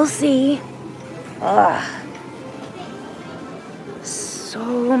see. You'll see. Ugh.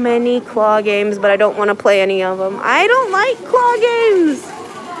 So many claw games, but I don't want to play any of them. I don't like claw games.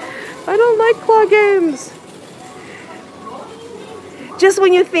 I don't like claw games. Just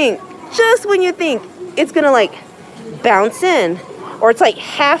when you think it's gonna like bounce in, or it's like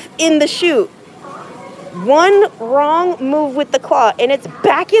half in the chute, one wrong move with the claw and it's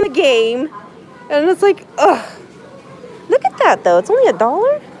back in the game, and it's like, ugh. Look at that though, it's only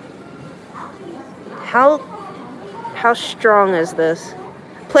 $1. How strong is this?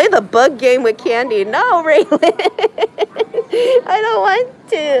 Play the bug game with Candy. No, Raylan. I don't want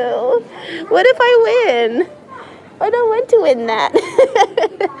to. What if I win? I don't want to win that.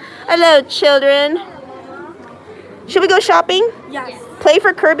 Hello, children. Should we go shopping? Yes. Play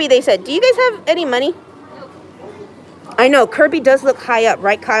for Kirby, they said. Do you guys have any money? I know, Kirby does look high up,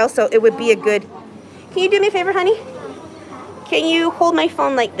 right, Kyle? So it would be a good... Can you do me a favor, honey? Can you hold my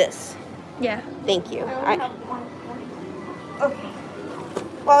phone like this? Yeah. Thank you. Okay.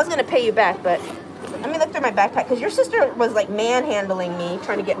 Well, I was going to pay you back, but let me look through my backpack. Because your sister was, like, manhandling me,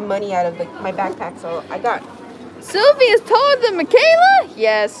 trying to get money out of my backpack. So I got... Sylvie is taller than Michaela?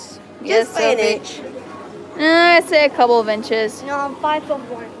 Yes. Yes, Just by an Sylvie. inch. I'd say a couple of inches. No, I'm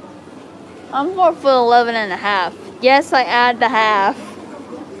 5'1". I'm 4'11" and a half. Yes, I add the half.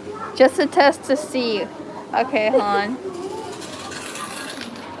 Just a test to see. Okay, Han.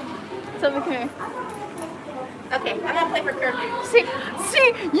 So come here. Okay, I'm gonna play for Kirby. See,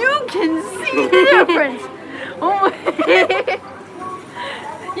 you can see the difference. Oh my.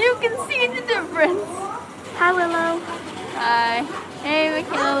 You can see the difference. Hi, Willow. Hi. Hey,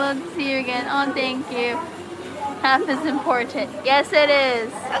 Michaela, love to see you again. Oh, thank you. Half is important. Yes, it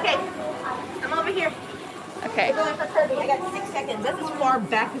is. Okay, I'm over here. Okay. We're going for Kirby. I got 6 seconds. That's as far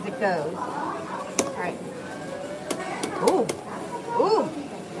back as it goes. All right. Ooh. Ooh.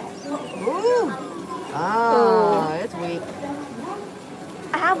 Ooh. Oh, it's weak.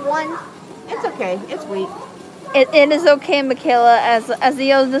 I have one. It's okay. It's weak. It is okay, Michaela. As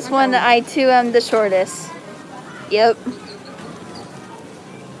the oldest one, I too am the shortest. Yep. I'm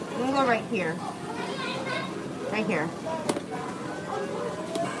gonna go right here. Right here.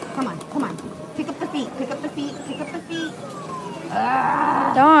 Come on, come on. Pick up the feet, pick up the feet, pick up the feet.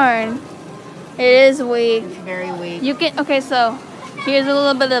 Ah, Darn. It is weak. it's very weak. You can. Okay, so here's a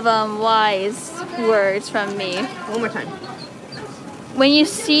little bit of wise words from me. One more time. When you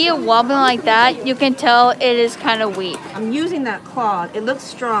see it wobbling like that, you can tell it is kind of weak. I'm using that claw. It looks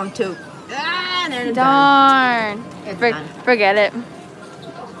strong too. Ah, there it's done. Darn. It's done. Forget it.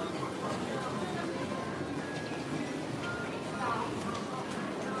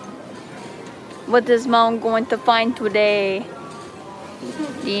 What is Mom going to find today?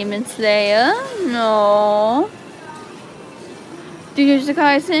 Demon Slayer? No. Jujutsu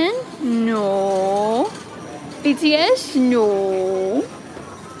Kaisen? No. BTS? No.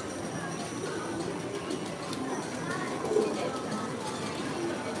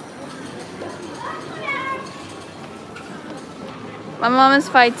 My mom is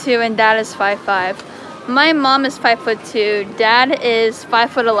 5'2" and dad is 5'5". My mom is 5'2". Dad is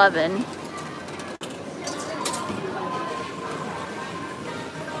 5'11".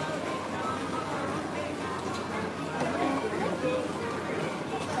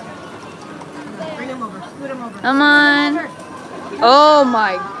 Bring him over. Scoot him over. Come on. Oh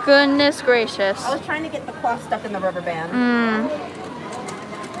my goodness gracious. I was trying to get the claw stuck in the rubber band.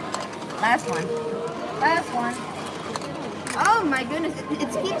 Last one. Last one. Oh my goodness. It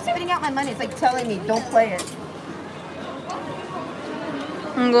keeps spitting out my money. It's like telling me, don't play it.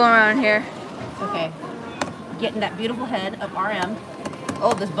 I'm going around here. Okay. Getting that beautiful head of RM.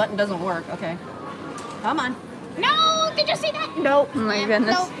 Oh, this button doesn't work. Okay. Come on. No! Did you see that? No. Oh my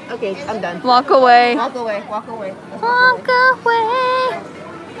goodness. No. Okay, I'm done. Walk away. Walk away. Walk away. Let's Walk away.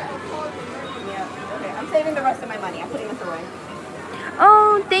 Yeah. Okay. I'm saving the rest of my money. I'm putting this away.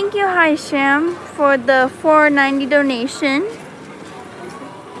 Oh, thank you, Haisham, for the $4.90 donation.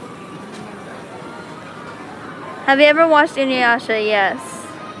 Have you ever watched Inuyasha? Yes.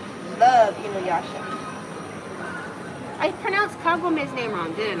 Love Inuyasha. I pronounced Kagome's name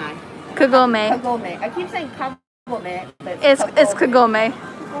wrong, didn't I? Kagome. Kagome. I keep saying Kagome, but It's Kagome.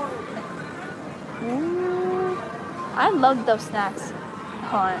 I love those snacks.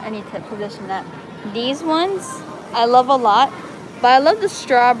 Hold on, I need to position that. These ones, I love a lot, but I love the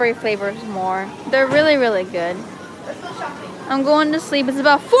strawberry flavors more. They're really, really good. Let's go shopping. I'm going to sleep. It's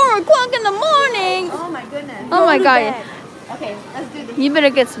about 4 o'clock in the morning. Oh my goodness. Oh my Go to God. bed. Okay, let's do this. You better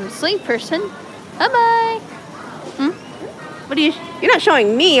get some sleep, person. Bye-bye. What are you? You're not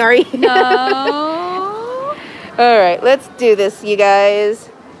showing me, are you? No. All right, let's do this, you guys.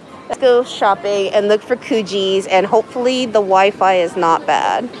 Let's go shopping and look for Kujis, and hopefully the Wi-Fi is not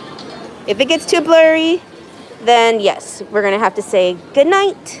bad. If it gets too blurry, then yes, we're gonna have to say good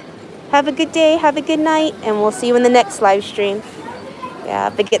night. Have a good day, have a good night, and we'll see you in the next live stream. Yeah,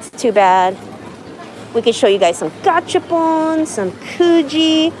 if it gets too bad, we can show you guys some Gachapon, some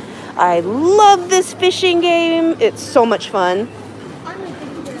Kuji. I love this fishing game. It's so much fun.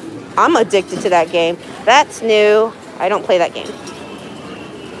 I'm addicted to that game. That's new. I don't play that game.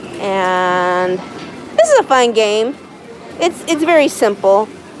 And this is a fun game. It's very simple,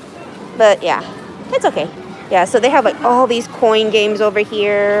 but yeah, it's okay. Yeah, so they have like all these coin games over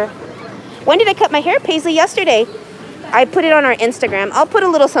here. When did I cut my hair? Paisley, yesterday. I put it on our Instagram. I'll put a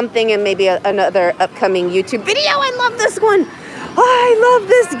little something in maybe another upcoming YouTube video. I love this one. I love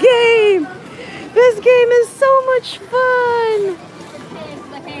this game. This game is so much fun.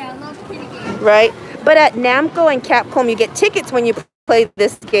 Right? But at Namco and Capcom, you get tickets when you play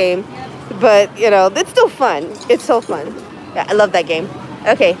this game. But, you know, it's still fun. It's so fun. Yeah, I love that game.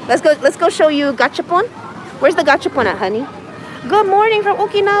 Okay, let's go show you Gachapon. Where's the Gachapon at, honey? Good morning from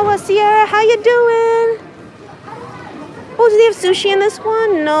Okinawa, Sierra. How you doing? Oh, do they have sushi in this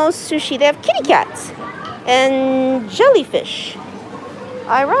one? No sushi. They have kitty cats and jellyfish.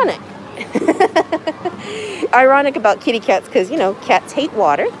 Ironic. Ironic about kitty cats because, you know, cats hate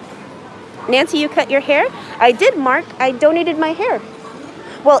water. Nancy, you cut your hair? I did, Mark. I donated my hair.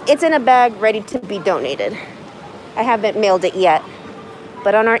 Well, it's in a bag ready to be donated. I haven't mailed it yet.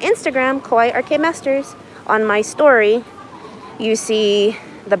 But on our Instagram, Kawaii Arcade Masters, on my story, you see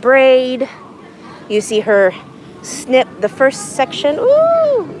the braid. You see her snip the first section.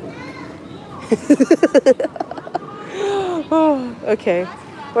 Ooh! Oh, okay.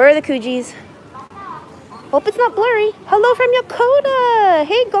 Where are the Coogis? Hope it's not blurry. Hello from Yokota.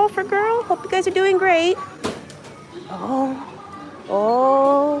 Hey, golfer girl. Hope you guys are doing great. Oh,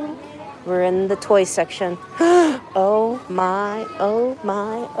 we're in the toy section. Oh my, oh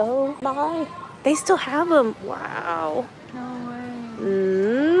my, oh my. They still have them. Wow. No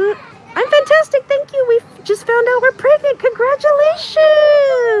way. I'm fantastic. Thank you. We just found out we're pregnant.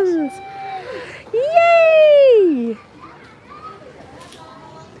 Congratulations. Yay.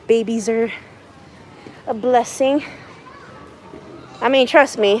 Babies are a blessing. I mean,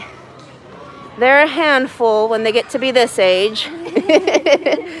 trust me, they're a handful when they get to be this age.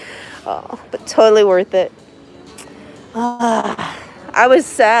 Oh, but totally worth it. I was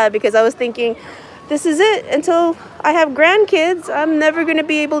sad because I was thinking, this is it. Until I have grandkids, I'm never going to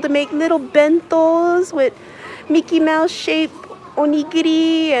be able to make little bentos with Mickey Mouse shaped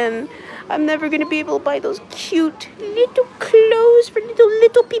onigiri, and I'm never going to be able to buy those cute little clothes for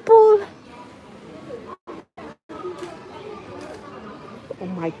little people. Oh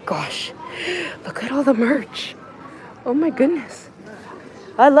my gosh. Look at all the merch. Oh my goodness.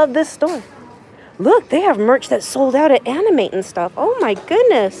 I love this store. Look, they have merch that's sold out at Animate and stuff. Oh my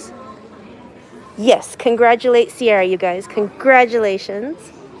goodness. Yes, congratulate Sierra, you guys. Congratulations.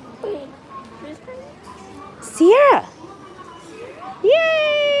 Sierra.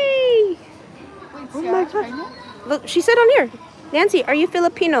 Yay! Oh my gosh. Look, she said on here. Nancy, are you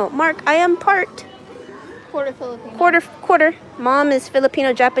Filipino? Mark, I am part. Quarter Filipino. Quarter. Mom is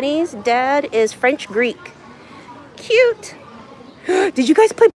Filipino Japanese. Dad is French Greek. Cute. Did you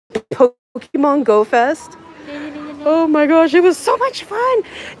guys play Pokemon Go Fest? Oh my gosh, it was so much fun.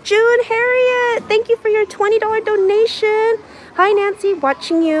 June Harriet, thank you for your $20 donation. Hi Nancy,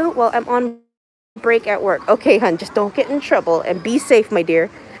 watching you while I'm on break at work. Okay, hun, just don't get in trouble and be safe, my dear.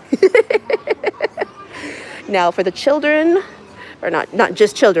 Now for the children, or not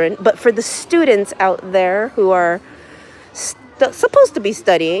just children, but for the students out there who are supposed to be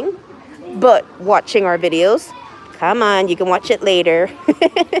studying, but watching our videos, come on, you can watch it later.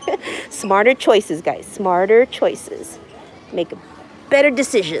 Smarter choices, guys. Smarter choices. Make better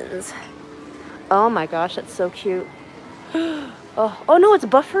decisions. Oh my gosh, that's so cute. Oh no, it's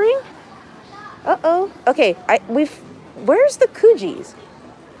buffering? Uh-oh. Okay, where's the Coogis?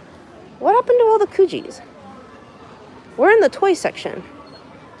 What happened to all the Coogis? We're in the toy section.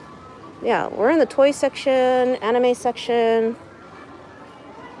 Yeah, we're in the toy section, anime section.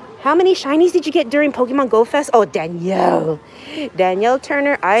 How many shinies did you get during Pokemon Go Fest? Oh, Danielle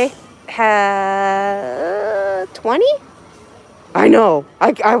Turner. I had 20? I know.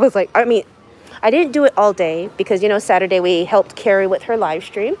 I was like, I mean, I didn't do it all day because, you know, Saturday we helped Carrie with her live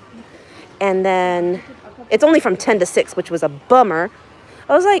stream. And then it's only from 10 to 6, which was a bummer.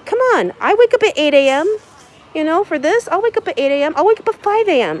 I was like, come on. I wake up at 8 a.m., you know, for this. I'll wake up at 8 a.m. I'll wake up at 5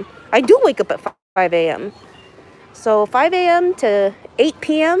 a.m. I do wake up at 5 a.m. So 5 a.m. to 8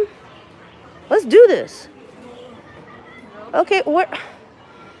 p.m. Let's do this. Okay,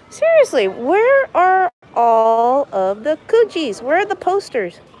 seriously, where are all of the Coogis? Where are the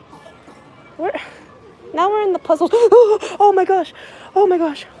posters? Now we're in the puzzles. Oh my gosh. Oh my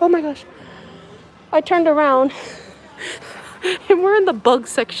gosh. Oh my gosh. I turned around and we're in the bug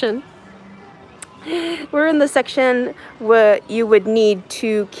section. We're in the section where you would need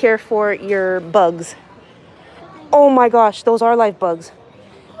to care for your bugs. Oh my gosh, those are live bugs.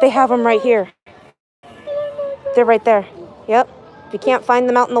 They have them right here. They're right there. Yep. If you can't find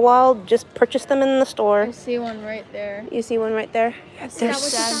them out in the wild, just purchase them in the store. I see one right there. You see one right there? They're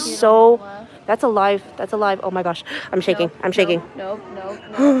so... That's alive. That's alive. Oh my gosh. I'm shaking. Nope, I'm shaking. Nope.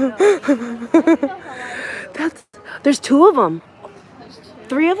 There's 2 of them. There's 2.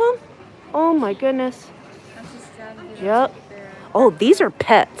 3 of them? Oh my goodness. That's a strategy. Yep. Right there. Oh, these are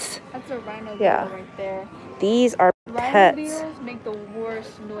pets. That's a rhino Yeah. beetle right there. These are Rhino pets. beetles make the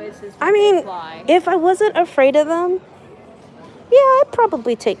worst noises when I mean, they fly. if I wasn't afraid of them, yeah, I'd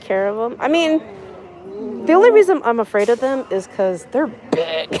probably take care of them. I mean, the only reason I'm afraid of them is because they're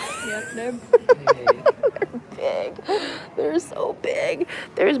big. Yep, they're Big. They're so big.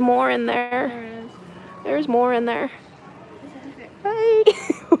 There's more in there. There it is. There's more in there. Hey.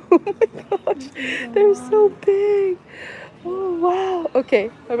 Oh my gosh. They're so big. Oh, wow. Okay,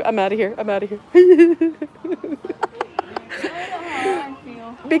 I'm out of here. I'm out of here. I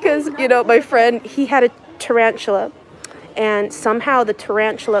feel. Because, you know, my friend, he had a tarantula. And somehow the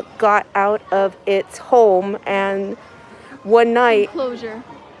tarantula got out of its home. And one night, Closure.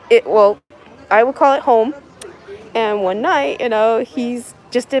 well, I would call it home. And one night, you know, he's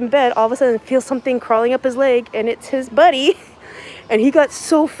just in bed. All of a sudden, feels something crawling up his leg. And it's his buddy. And he got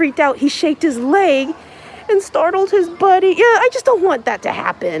so freaked out, he shaked his leg and startled his buddy. Yeah, I just don't want that to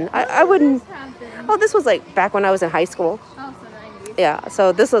happen. I wouldn't. Oh, this was like back when I was in high school. Oh, so 90s. Yeah,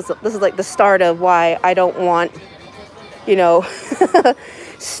 so this is like the start of why I don't want, you know,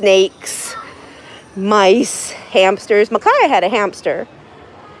 snakes, mice, hamsters. Micaiah had a hamster.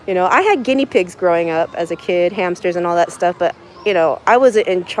 You know, I had guinea pigs growing up as a kid, hamsters and all that stuff, but, you know, I wasn't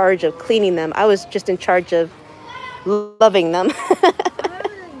in charge of cleaning them. I was just in charge of loving them. You,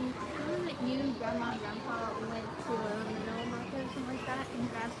 Grandma, and Grandpa went to a mineral market or something like that, and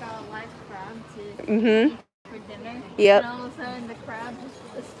Grand's got a live crab to eat for dinner. Yep. And all of a sudden, the crab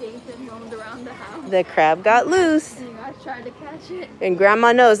just escaped and roamed around the house. The crab got loose. And I tried to catch it. And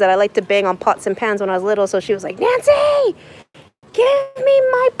Grandma knows that I like to bang on pots and pans when I was little, so she was like, Nancy, give me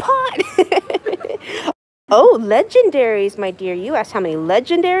my pot. Oh, legendaries, my dear. You asked how many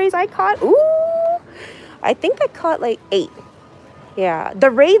legendaries I caught? Ooh, I think I caught like 8. Yeah, the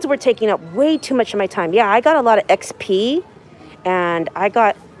raids were taking up way too much of my time. Yeah, I got a lot of XP, and I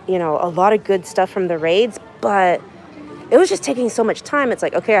got, you know, a lot of good stuff from the raids, but it was just taking so much time. It's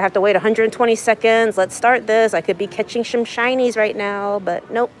like, okay, I have to wait 120 seconds. Let's start this. I could be catching some shinies right now, but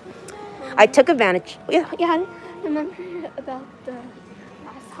nope. I took advantage. Yeah, honey. Remember about the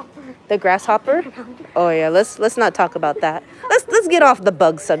grasshopper? The grasshopper? Oh yeah, let's not talk about that. Let's get off the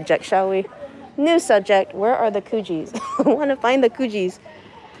bug subject, shall we? New subject. Where are the Kujis? I want to find the Kujis.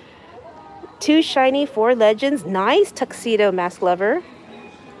 2 shiny, 4 legends. Nice, tuxedo mask lover.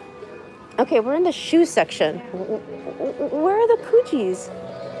 Okay, we're in the shoe section. Where are the Kujis?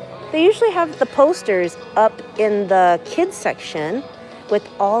 They usually have the posters up in the kids section with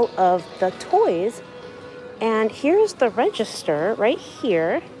all of the toys. And here's the register right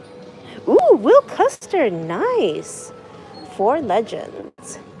here. Ooh, Will Custer, nice. 4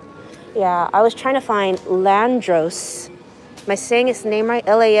 legends. Yeah, I was trying to find Landros. Am I saying its name right?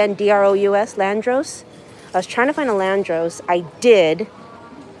 Landrous, Landros. I was trying to find a Landros. I did.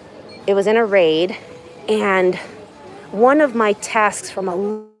 It was in a raid. And one of my tasks from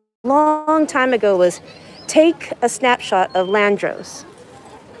a long time ago was take a snapshot of Landros.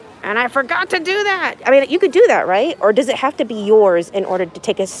 And I forgot to do that. I mean, you could do that, right? Or does it have to be yours in order to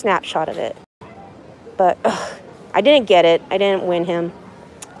take a snapshot of it? But I didn't get it. I didn't win him.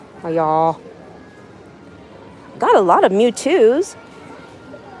 Oh, y'all. Got a lot of Mewtwo's.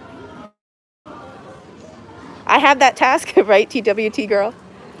 I have that task, right, TWT girl?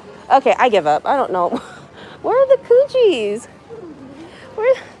 Okay, I give up. I don't know. Where are the Kujis?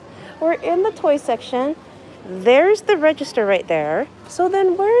 We're in the toy section. There's the register right there. So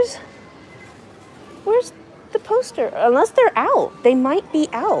then where's the poster? Unless they're out. They might be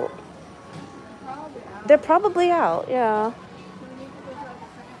out. They're probably out, yeah.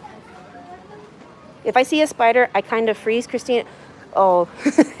 If I see a spider, I kind of freeze, Christina. Oh,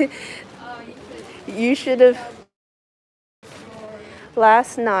 you should have.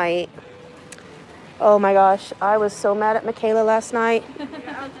 Last night. Oh my gosh, I was so mad at Michaela last night.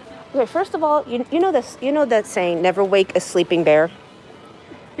 Okay, first of all, you know this. You know that saying, "Never wake a sleeping bear."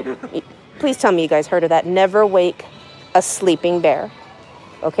 Please tell me you guys heard of that. Never wake a sleeping bear.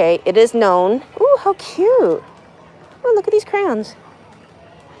 Okay, it is known. Ooh, how cute! Oh, look at these crayons.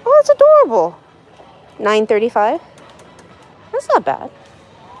 Oh, that's adorable. $9.35. That's not bad.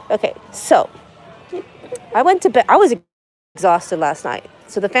 Okay, so I went to bed. I was exhausted last night.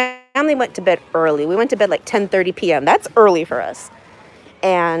 So the family went to bed early. We went to bed like 10:30 p.m. That's early for us.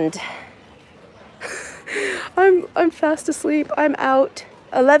 And I'm fast asleep. I'm out.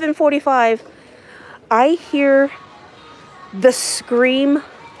 11:45. I hear the scream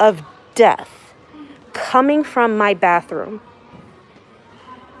of death coming from my bathroom.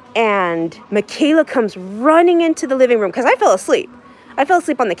 And Michaela comes running into the living room because I fell asleep. I fell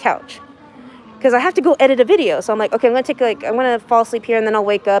asleep on the couch because I have to go edit a video. So I'm like, okay, I'm gonna fall asleep here and then I'll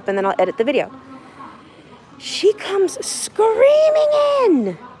wake up and then I'll edit the video. She comes screaming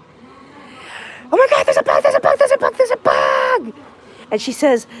in. Oh my God, there's a bug, there's a bug, there's a bug, there's a bug. And she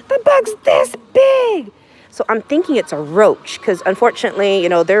says, the bug's this big. So I'm thinking it's a roach because unfortunately, you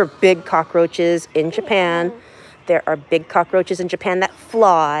know, there are big cockroaches in Japan. There are big cockroaches in Japan that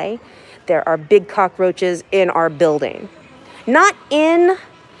fly. There are big cockroaches in our building. Not in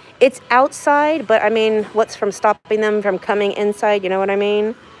It's outside, but I mean, what's from stopping them from coming inside? You know what I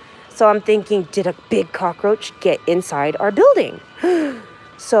mean? So I'm thinking, did a big cockroach get inside our building?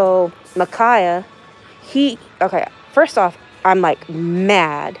 So Micaiah, okay, first off, I'm like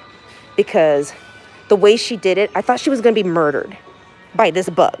mad because the way she did it, I thought she was going to be murdered by this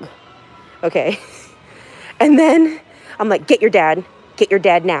bug. Okay. And then I'm like, get your dad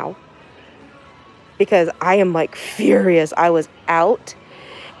now. Because I am like furious. I was out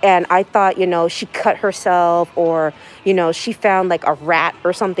and I thought, you know, she cut herself or, you know, she found like a rat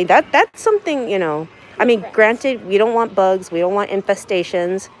or something. That's something, you know. I mean, granted, we don't want bugs. We don't want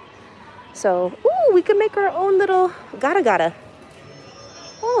infestations. So, ooh, we could make our own little gata.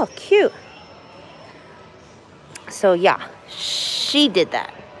 Oh, cute. So, yeah, she did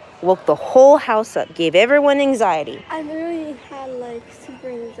that. Woke the whole house up. Gave everyone anxiety. I literally had like super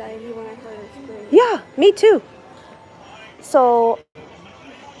anxiety when I heard her scream. Yeah, me too. So,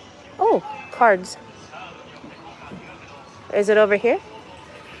 oh, cards. Is it over here?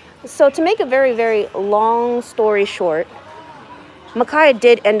 So to make a very, very long story short, Micaiah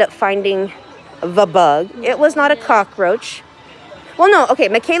did end up finding the bug. It was not a cockroach. Well, no, okay,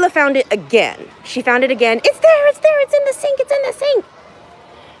 Michaela found it again. She found it again. It's there, it's in the sink.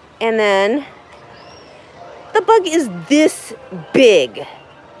 And then the bug is this big.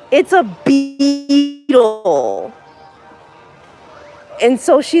 It's a beetle. And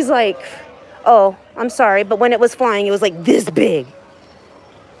so she's like, oh, I'm sorry, but when it was flying, it was like this big.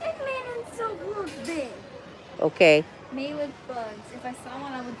 It made it so big. Okay. Me with bugs. If I saw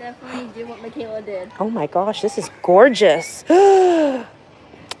one, I would definitely do what Michaela did. Oh my gosh, this is gorgeous.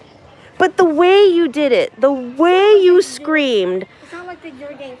 But the way you did it, the way you screamed, It sounded like you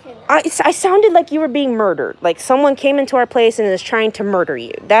were getting kidnapped. I sounded like you were being murdered. Like someone came into our place and is trying to murder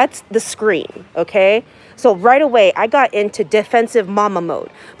you. That's the scream, okay? So right away, I got into defensive mama mode.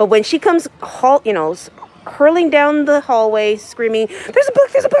 But when she comes, hurling down the hallway, screaming, there's a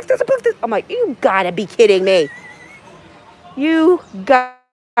bug. I'm like, you gotta be kidding me. You got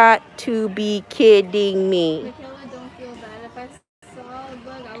to be kidding me. Michaela, don't feel bad. If I saw a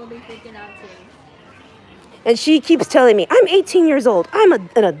bug, I would be freaking out too. And she keeps telling me, I'm 18 years old. I'm an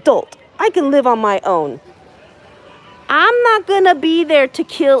adult. I can live on my own. I'm not going to be there to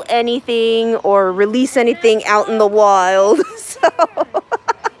kill anything or release anything out in the wild.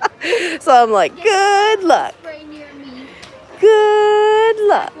 So I'm like, good luck. Right near me. Good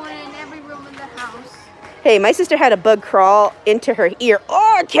luck. One in every room in the house. Hey, my sister had a bug crawl into her ear.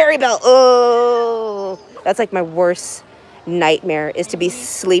 Oh, Carrie Bell. Oh, that's like my worst nightmare is to be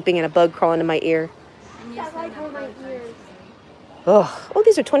sleeping and a bug crawl into my ear. I like all my ears. Oh,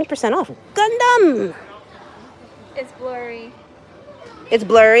 these are 20% off. Gundam. It's blurry. It's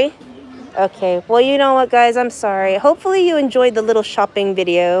blurry? Okay. Well, you know what, guys? I'm sorry. Hopefully you enjoyed the little shopping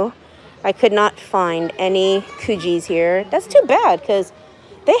video. I could not find any Coogis here. That's too bad because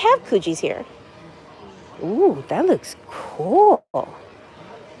they have Coogis here. Ooh, that looks cool.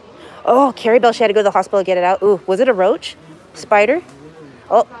 Oh, Carrie Bell, she had to go to the hospital to get it out. Ooh, was it a roach? Spider?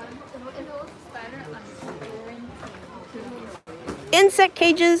 Oh. Insect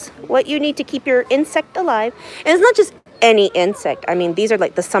cages, what you need to keep your insect alive. And it's not just any insect. I mean, these are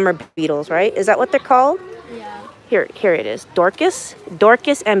like the summer beetles, right? Is that what they're called? Yeah. Here it is. Dorcas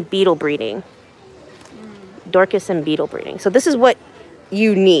and beetle breeding. Dorcas and beetle breeding. So this is what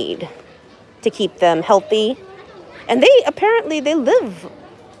you need to keep them healthy. And they live.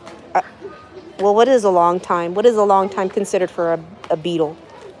 Well, what is a long time? What is a long time considered for a beetle?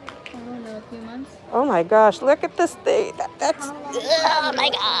 I don't know, a few months. Oh my gosh, look at this thing. Oh my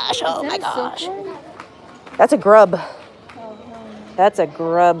gosh, oh my gosh. That's a grub. That's a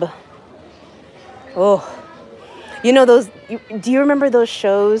grub. Oh. You know do you remember those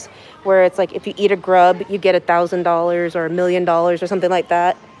shows where it's like if you eat a grub, you get $1,000 or $1 million or something like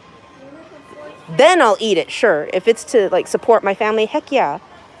that? Then I'll eat it, sure. If it's to like support my family, heck yeah.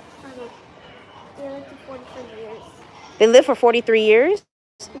 They lived for 43 years. They live for 43 years?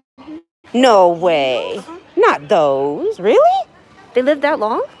 No way. Not those. Really? They live that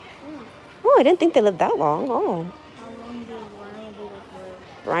long? Oh, I didn't think they lived that long. Oh. How long do rhino beetles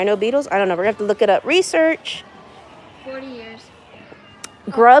live? Rhino beetles? I don't know. We're going to have to look it up. Research. 40 years.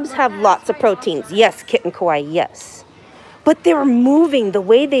 Grubs have lots of proteins. Yes, kitten kawaii, yes. But they're moving. The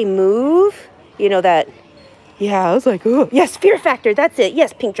way they move, you know that. Yeah, I was like, oh. Yes, Fear Factor. That's it.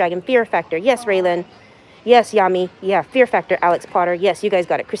 Yes, Pink Dragon. Fear Factor. Yes, Raylan. Yes, Yami. Yeah, Fear Factor. Alex Potter. Yes, you guys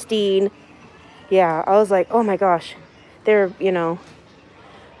got it. Christine. Yeah, I was like, oh my gosh. They're,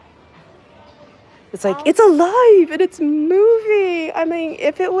 it's like, it's alive and it's moving. I mean,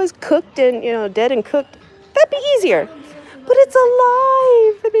 if it was cooked and, dead and cooked, that'd be easier. but it's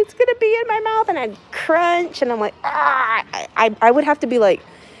alive and it's gonna be in my mouth and I'd crunch and I'm like, I would have to be like,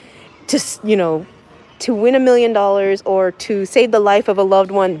 just, you know, to win $1 million or to save the life of a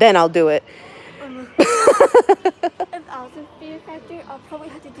loved one, then I'll do it. If I was in Fear Factor, I'll probably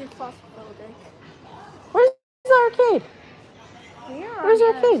have to do claustrophobic. Where's the arcade? Where's the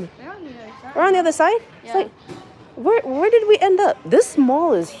arcade? We're on the other side. We're on the other side? Yeah. It's like, where did we end up? This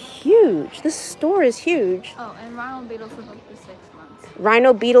mall is huge. This store is huge. Oh, and Rhino Beetles live up to 6 months.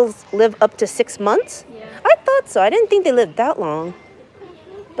 Rhino beetles live up to 6 months? Yeah. I thought so. I didn't think they lived that long.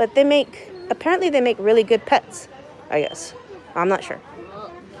 But apparently they make really good pets, I guess. I'm not sure.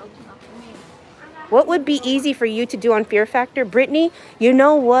 Well, nope, not for me. What would be easy for you to do on Fear Factor? Brittany, you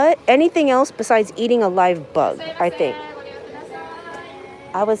know what? Anything else besides eating a live bug, I think.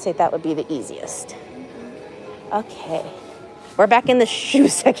 I would say that would be the easiest. Okay. We're back in the shoe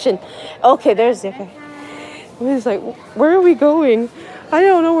section. Okay, okay. We're just like, where are we going? I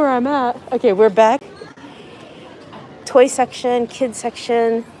don't know where I'm at. Okay, we're back. Toy section, kid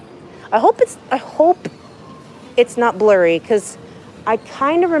section. I hope it's not blurry because I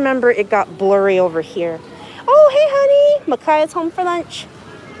kind of remember it got blurry over here. Oh, hey, honey. Micaiah's home for lunch.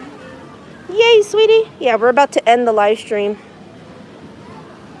 Yay, sweetie. Yeah, we're about to end the live stream.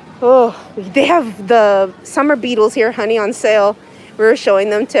 Oh, they have the summer beetles here, honey, on sale. We were showing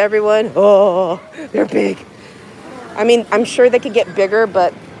them to everyone. Oh, they're big. I mean, I'm sure they could get bigger,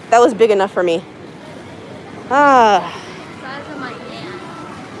 but that was big enough for me. Ah. Size of my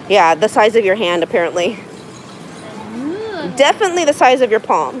hand. Yeah, the size of your hand, apparently. Definitely the size of your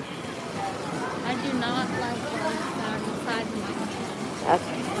palm. I do not like bugs that are the size of my hand.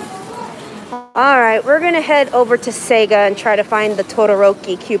 Okay. All right, we're going to head over to Sega and try to find the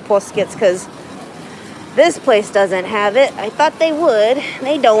Todoroki Q-Poskets because this place doesn't have it. I thought they would.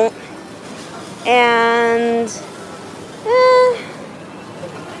 They don't. And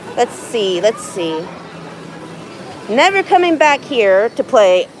let's see. Never coming back here to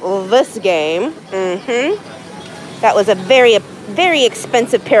play this game. That was a very, very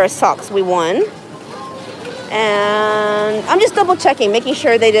expensive pair of socks we won. And I'm just double checking, making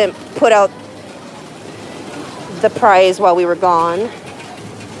sure they didn't put out the prize while we were gone.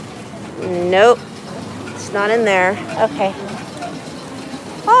 Nope. It's not in there. Okay.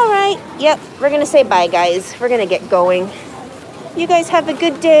 All right. Yep. We're going to say bye, guys. We're going to get going. You guys have a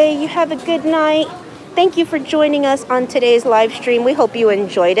good day. You have a good night. Thank you for joining us on today's live stream. We hope you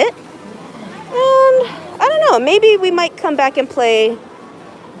enjoyed it. And I don't know. Maybe we might come back and play.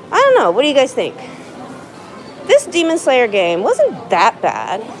 I don't know. What do you guys think? This Demon Slayer game wasn't that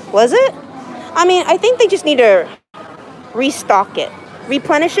bad, was it? I mean, I think they just need to restock it,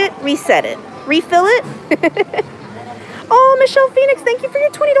 replenish it, reset it, refill it. Oh, Michelle Phoenix, thank you for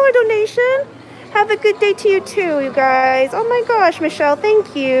your $20 donation. Have a good day to you too, you guys. Oh my gosh, Michelle,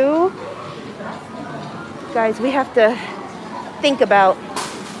 thank you. Guys, we have to think about,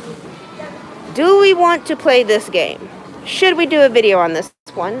 do we want to play this game? Should we do a video on this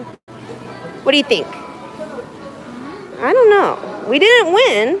one? What do you think? I don't know. We didn't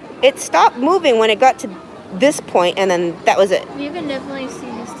win. It stopped moving when it got to this point, and then that was it. You can definitely see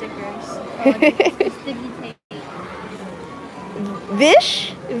the stickers. Sticky tape.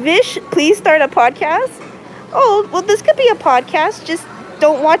 Vish, please start a podcast. Oh, well, this could be a podcast. Just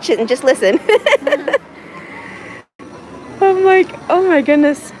don't watch it and just listen. I'm like, oh my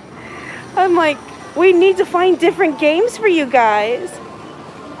goodness. I'm like, we need to find different games for you guys.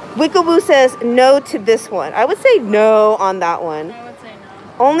 Wickaboo says no to this one. I would say no on that one. I would say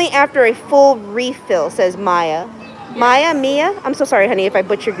no. Only after a full refill, says Maya. Yes. Mia? I'm so sorry, honey, if I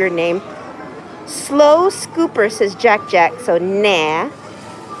butchered your name. Slow Scooper, says Jack, so nah.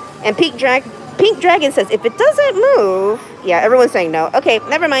 And Pink Dragon says, if it doesn't move... Yeah, everyone's saying no. Okay,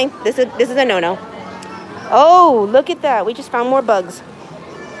 never mind. This is a no-no. Oh, look at that. We just found more bugs.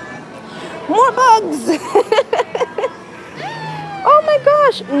 More bugs! Oh my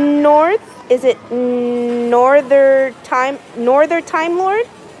gosh. Is it Northern Time Lord?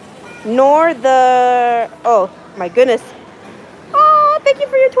 Oh my goodness. Oh, thank you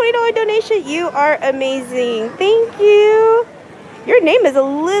for your $20 donation. You are amazing. Thank you. Your name is a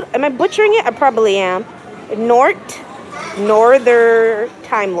little, am I butchering it? I probably am. Northern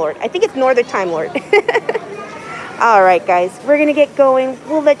Time Lord. I think it's Northern Time Lord. All right, guys, we're going to get going.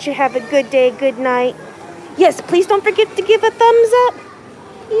 We'll let you have a good day, good night. Yes, please don't forget to give a thumbs up.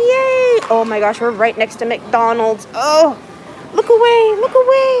 Yay. Oh my gosh, we're right next to McDonald's. Oh, look away, look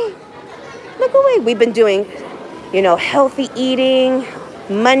away. Look away. We've been doing, healthy eating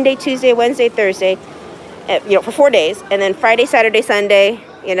Monday, Tuesday, Wednesday, Thursday, for 4 days. And then Friday, Saturday, Sunday,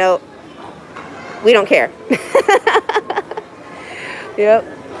 we don't care. Yep.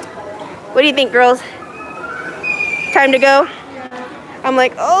 What do you think, girls? Time to go? I'm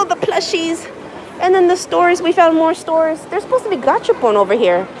like, oh, the plushies. And then the stores, we found more stores. There's supposed to be Gachapon over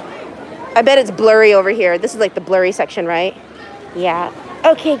here. I bet it's blurry over here. This is like the blurry section, right? Yeah.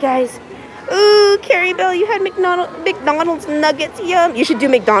 Okay, guys. Ooh, Carrie Bell, you had McDonald's nuggets. Yum. You should do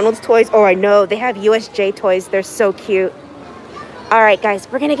McDonald's toys. Oh, I know. They have USJ toys. They're so cute. All right, guys.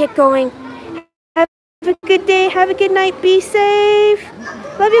 We're going to get going. Have a good day. Have a good night. Be safe.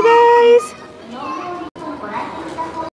 Love you guys.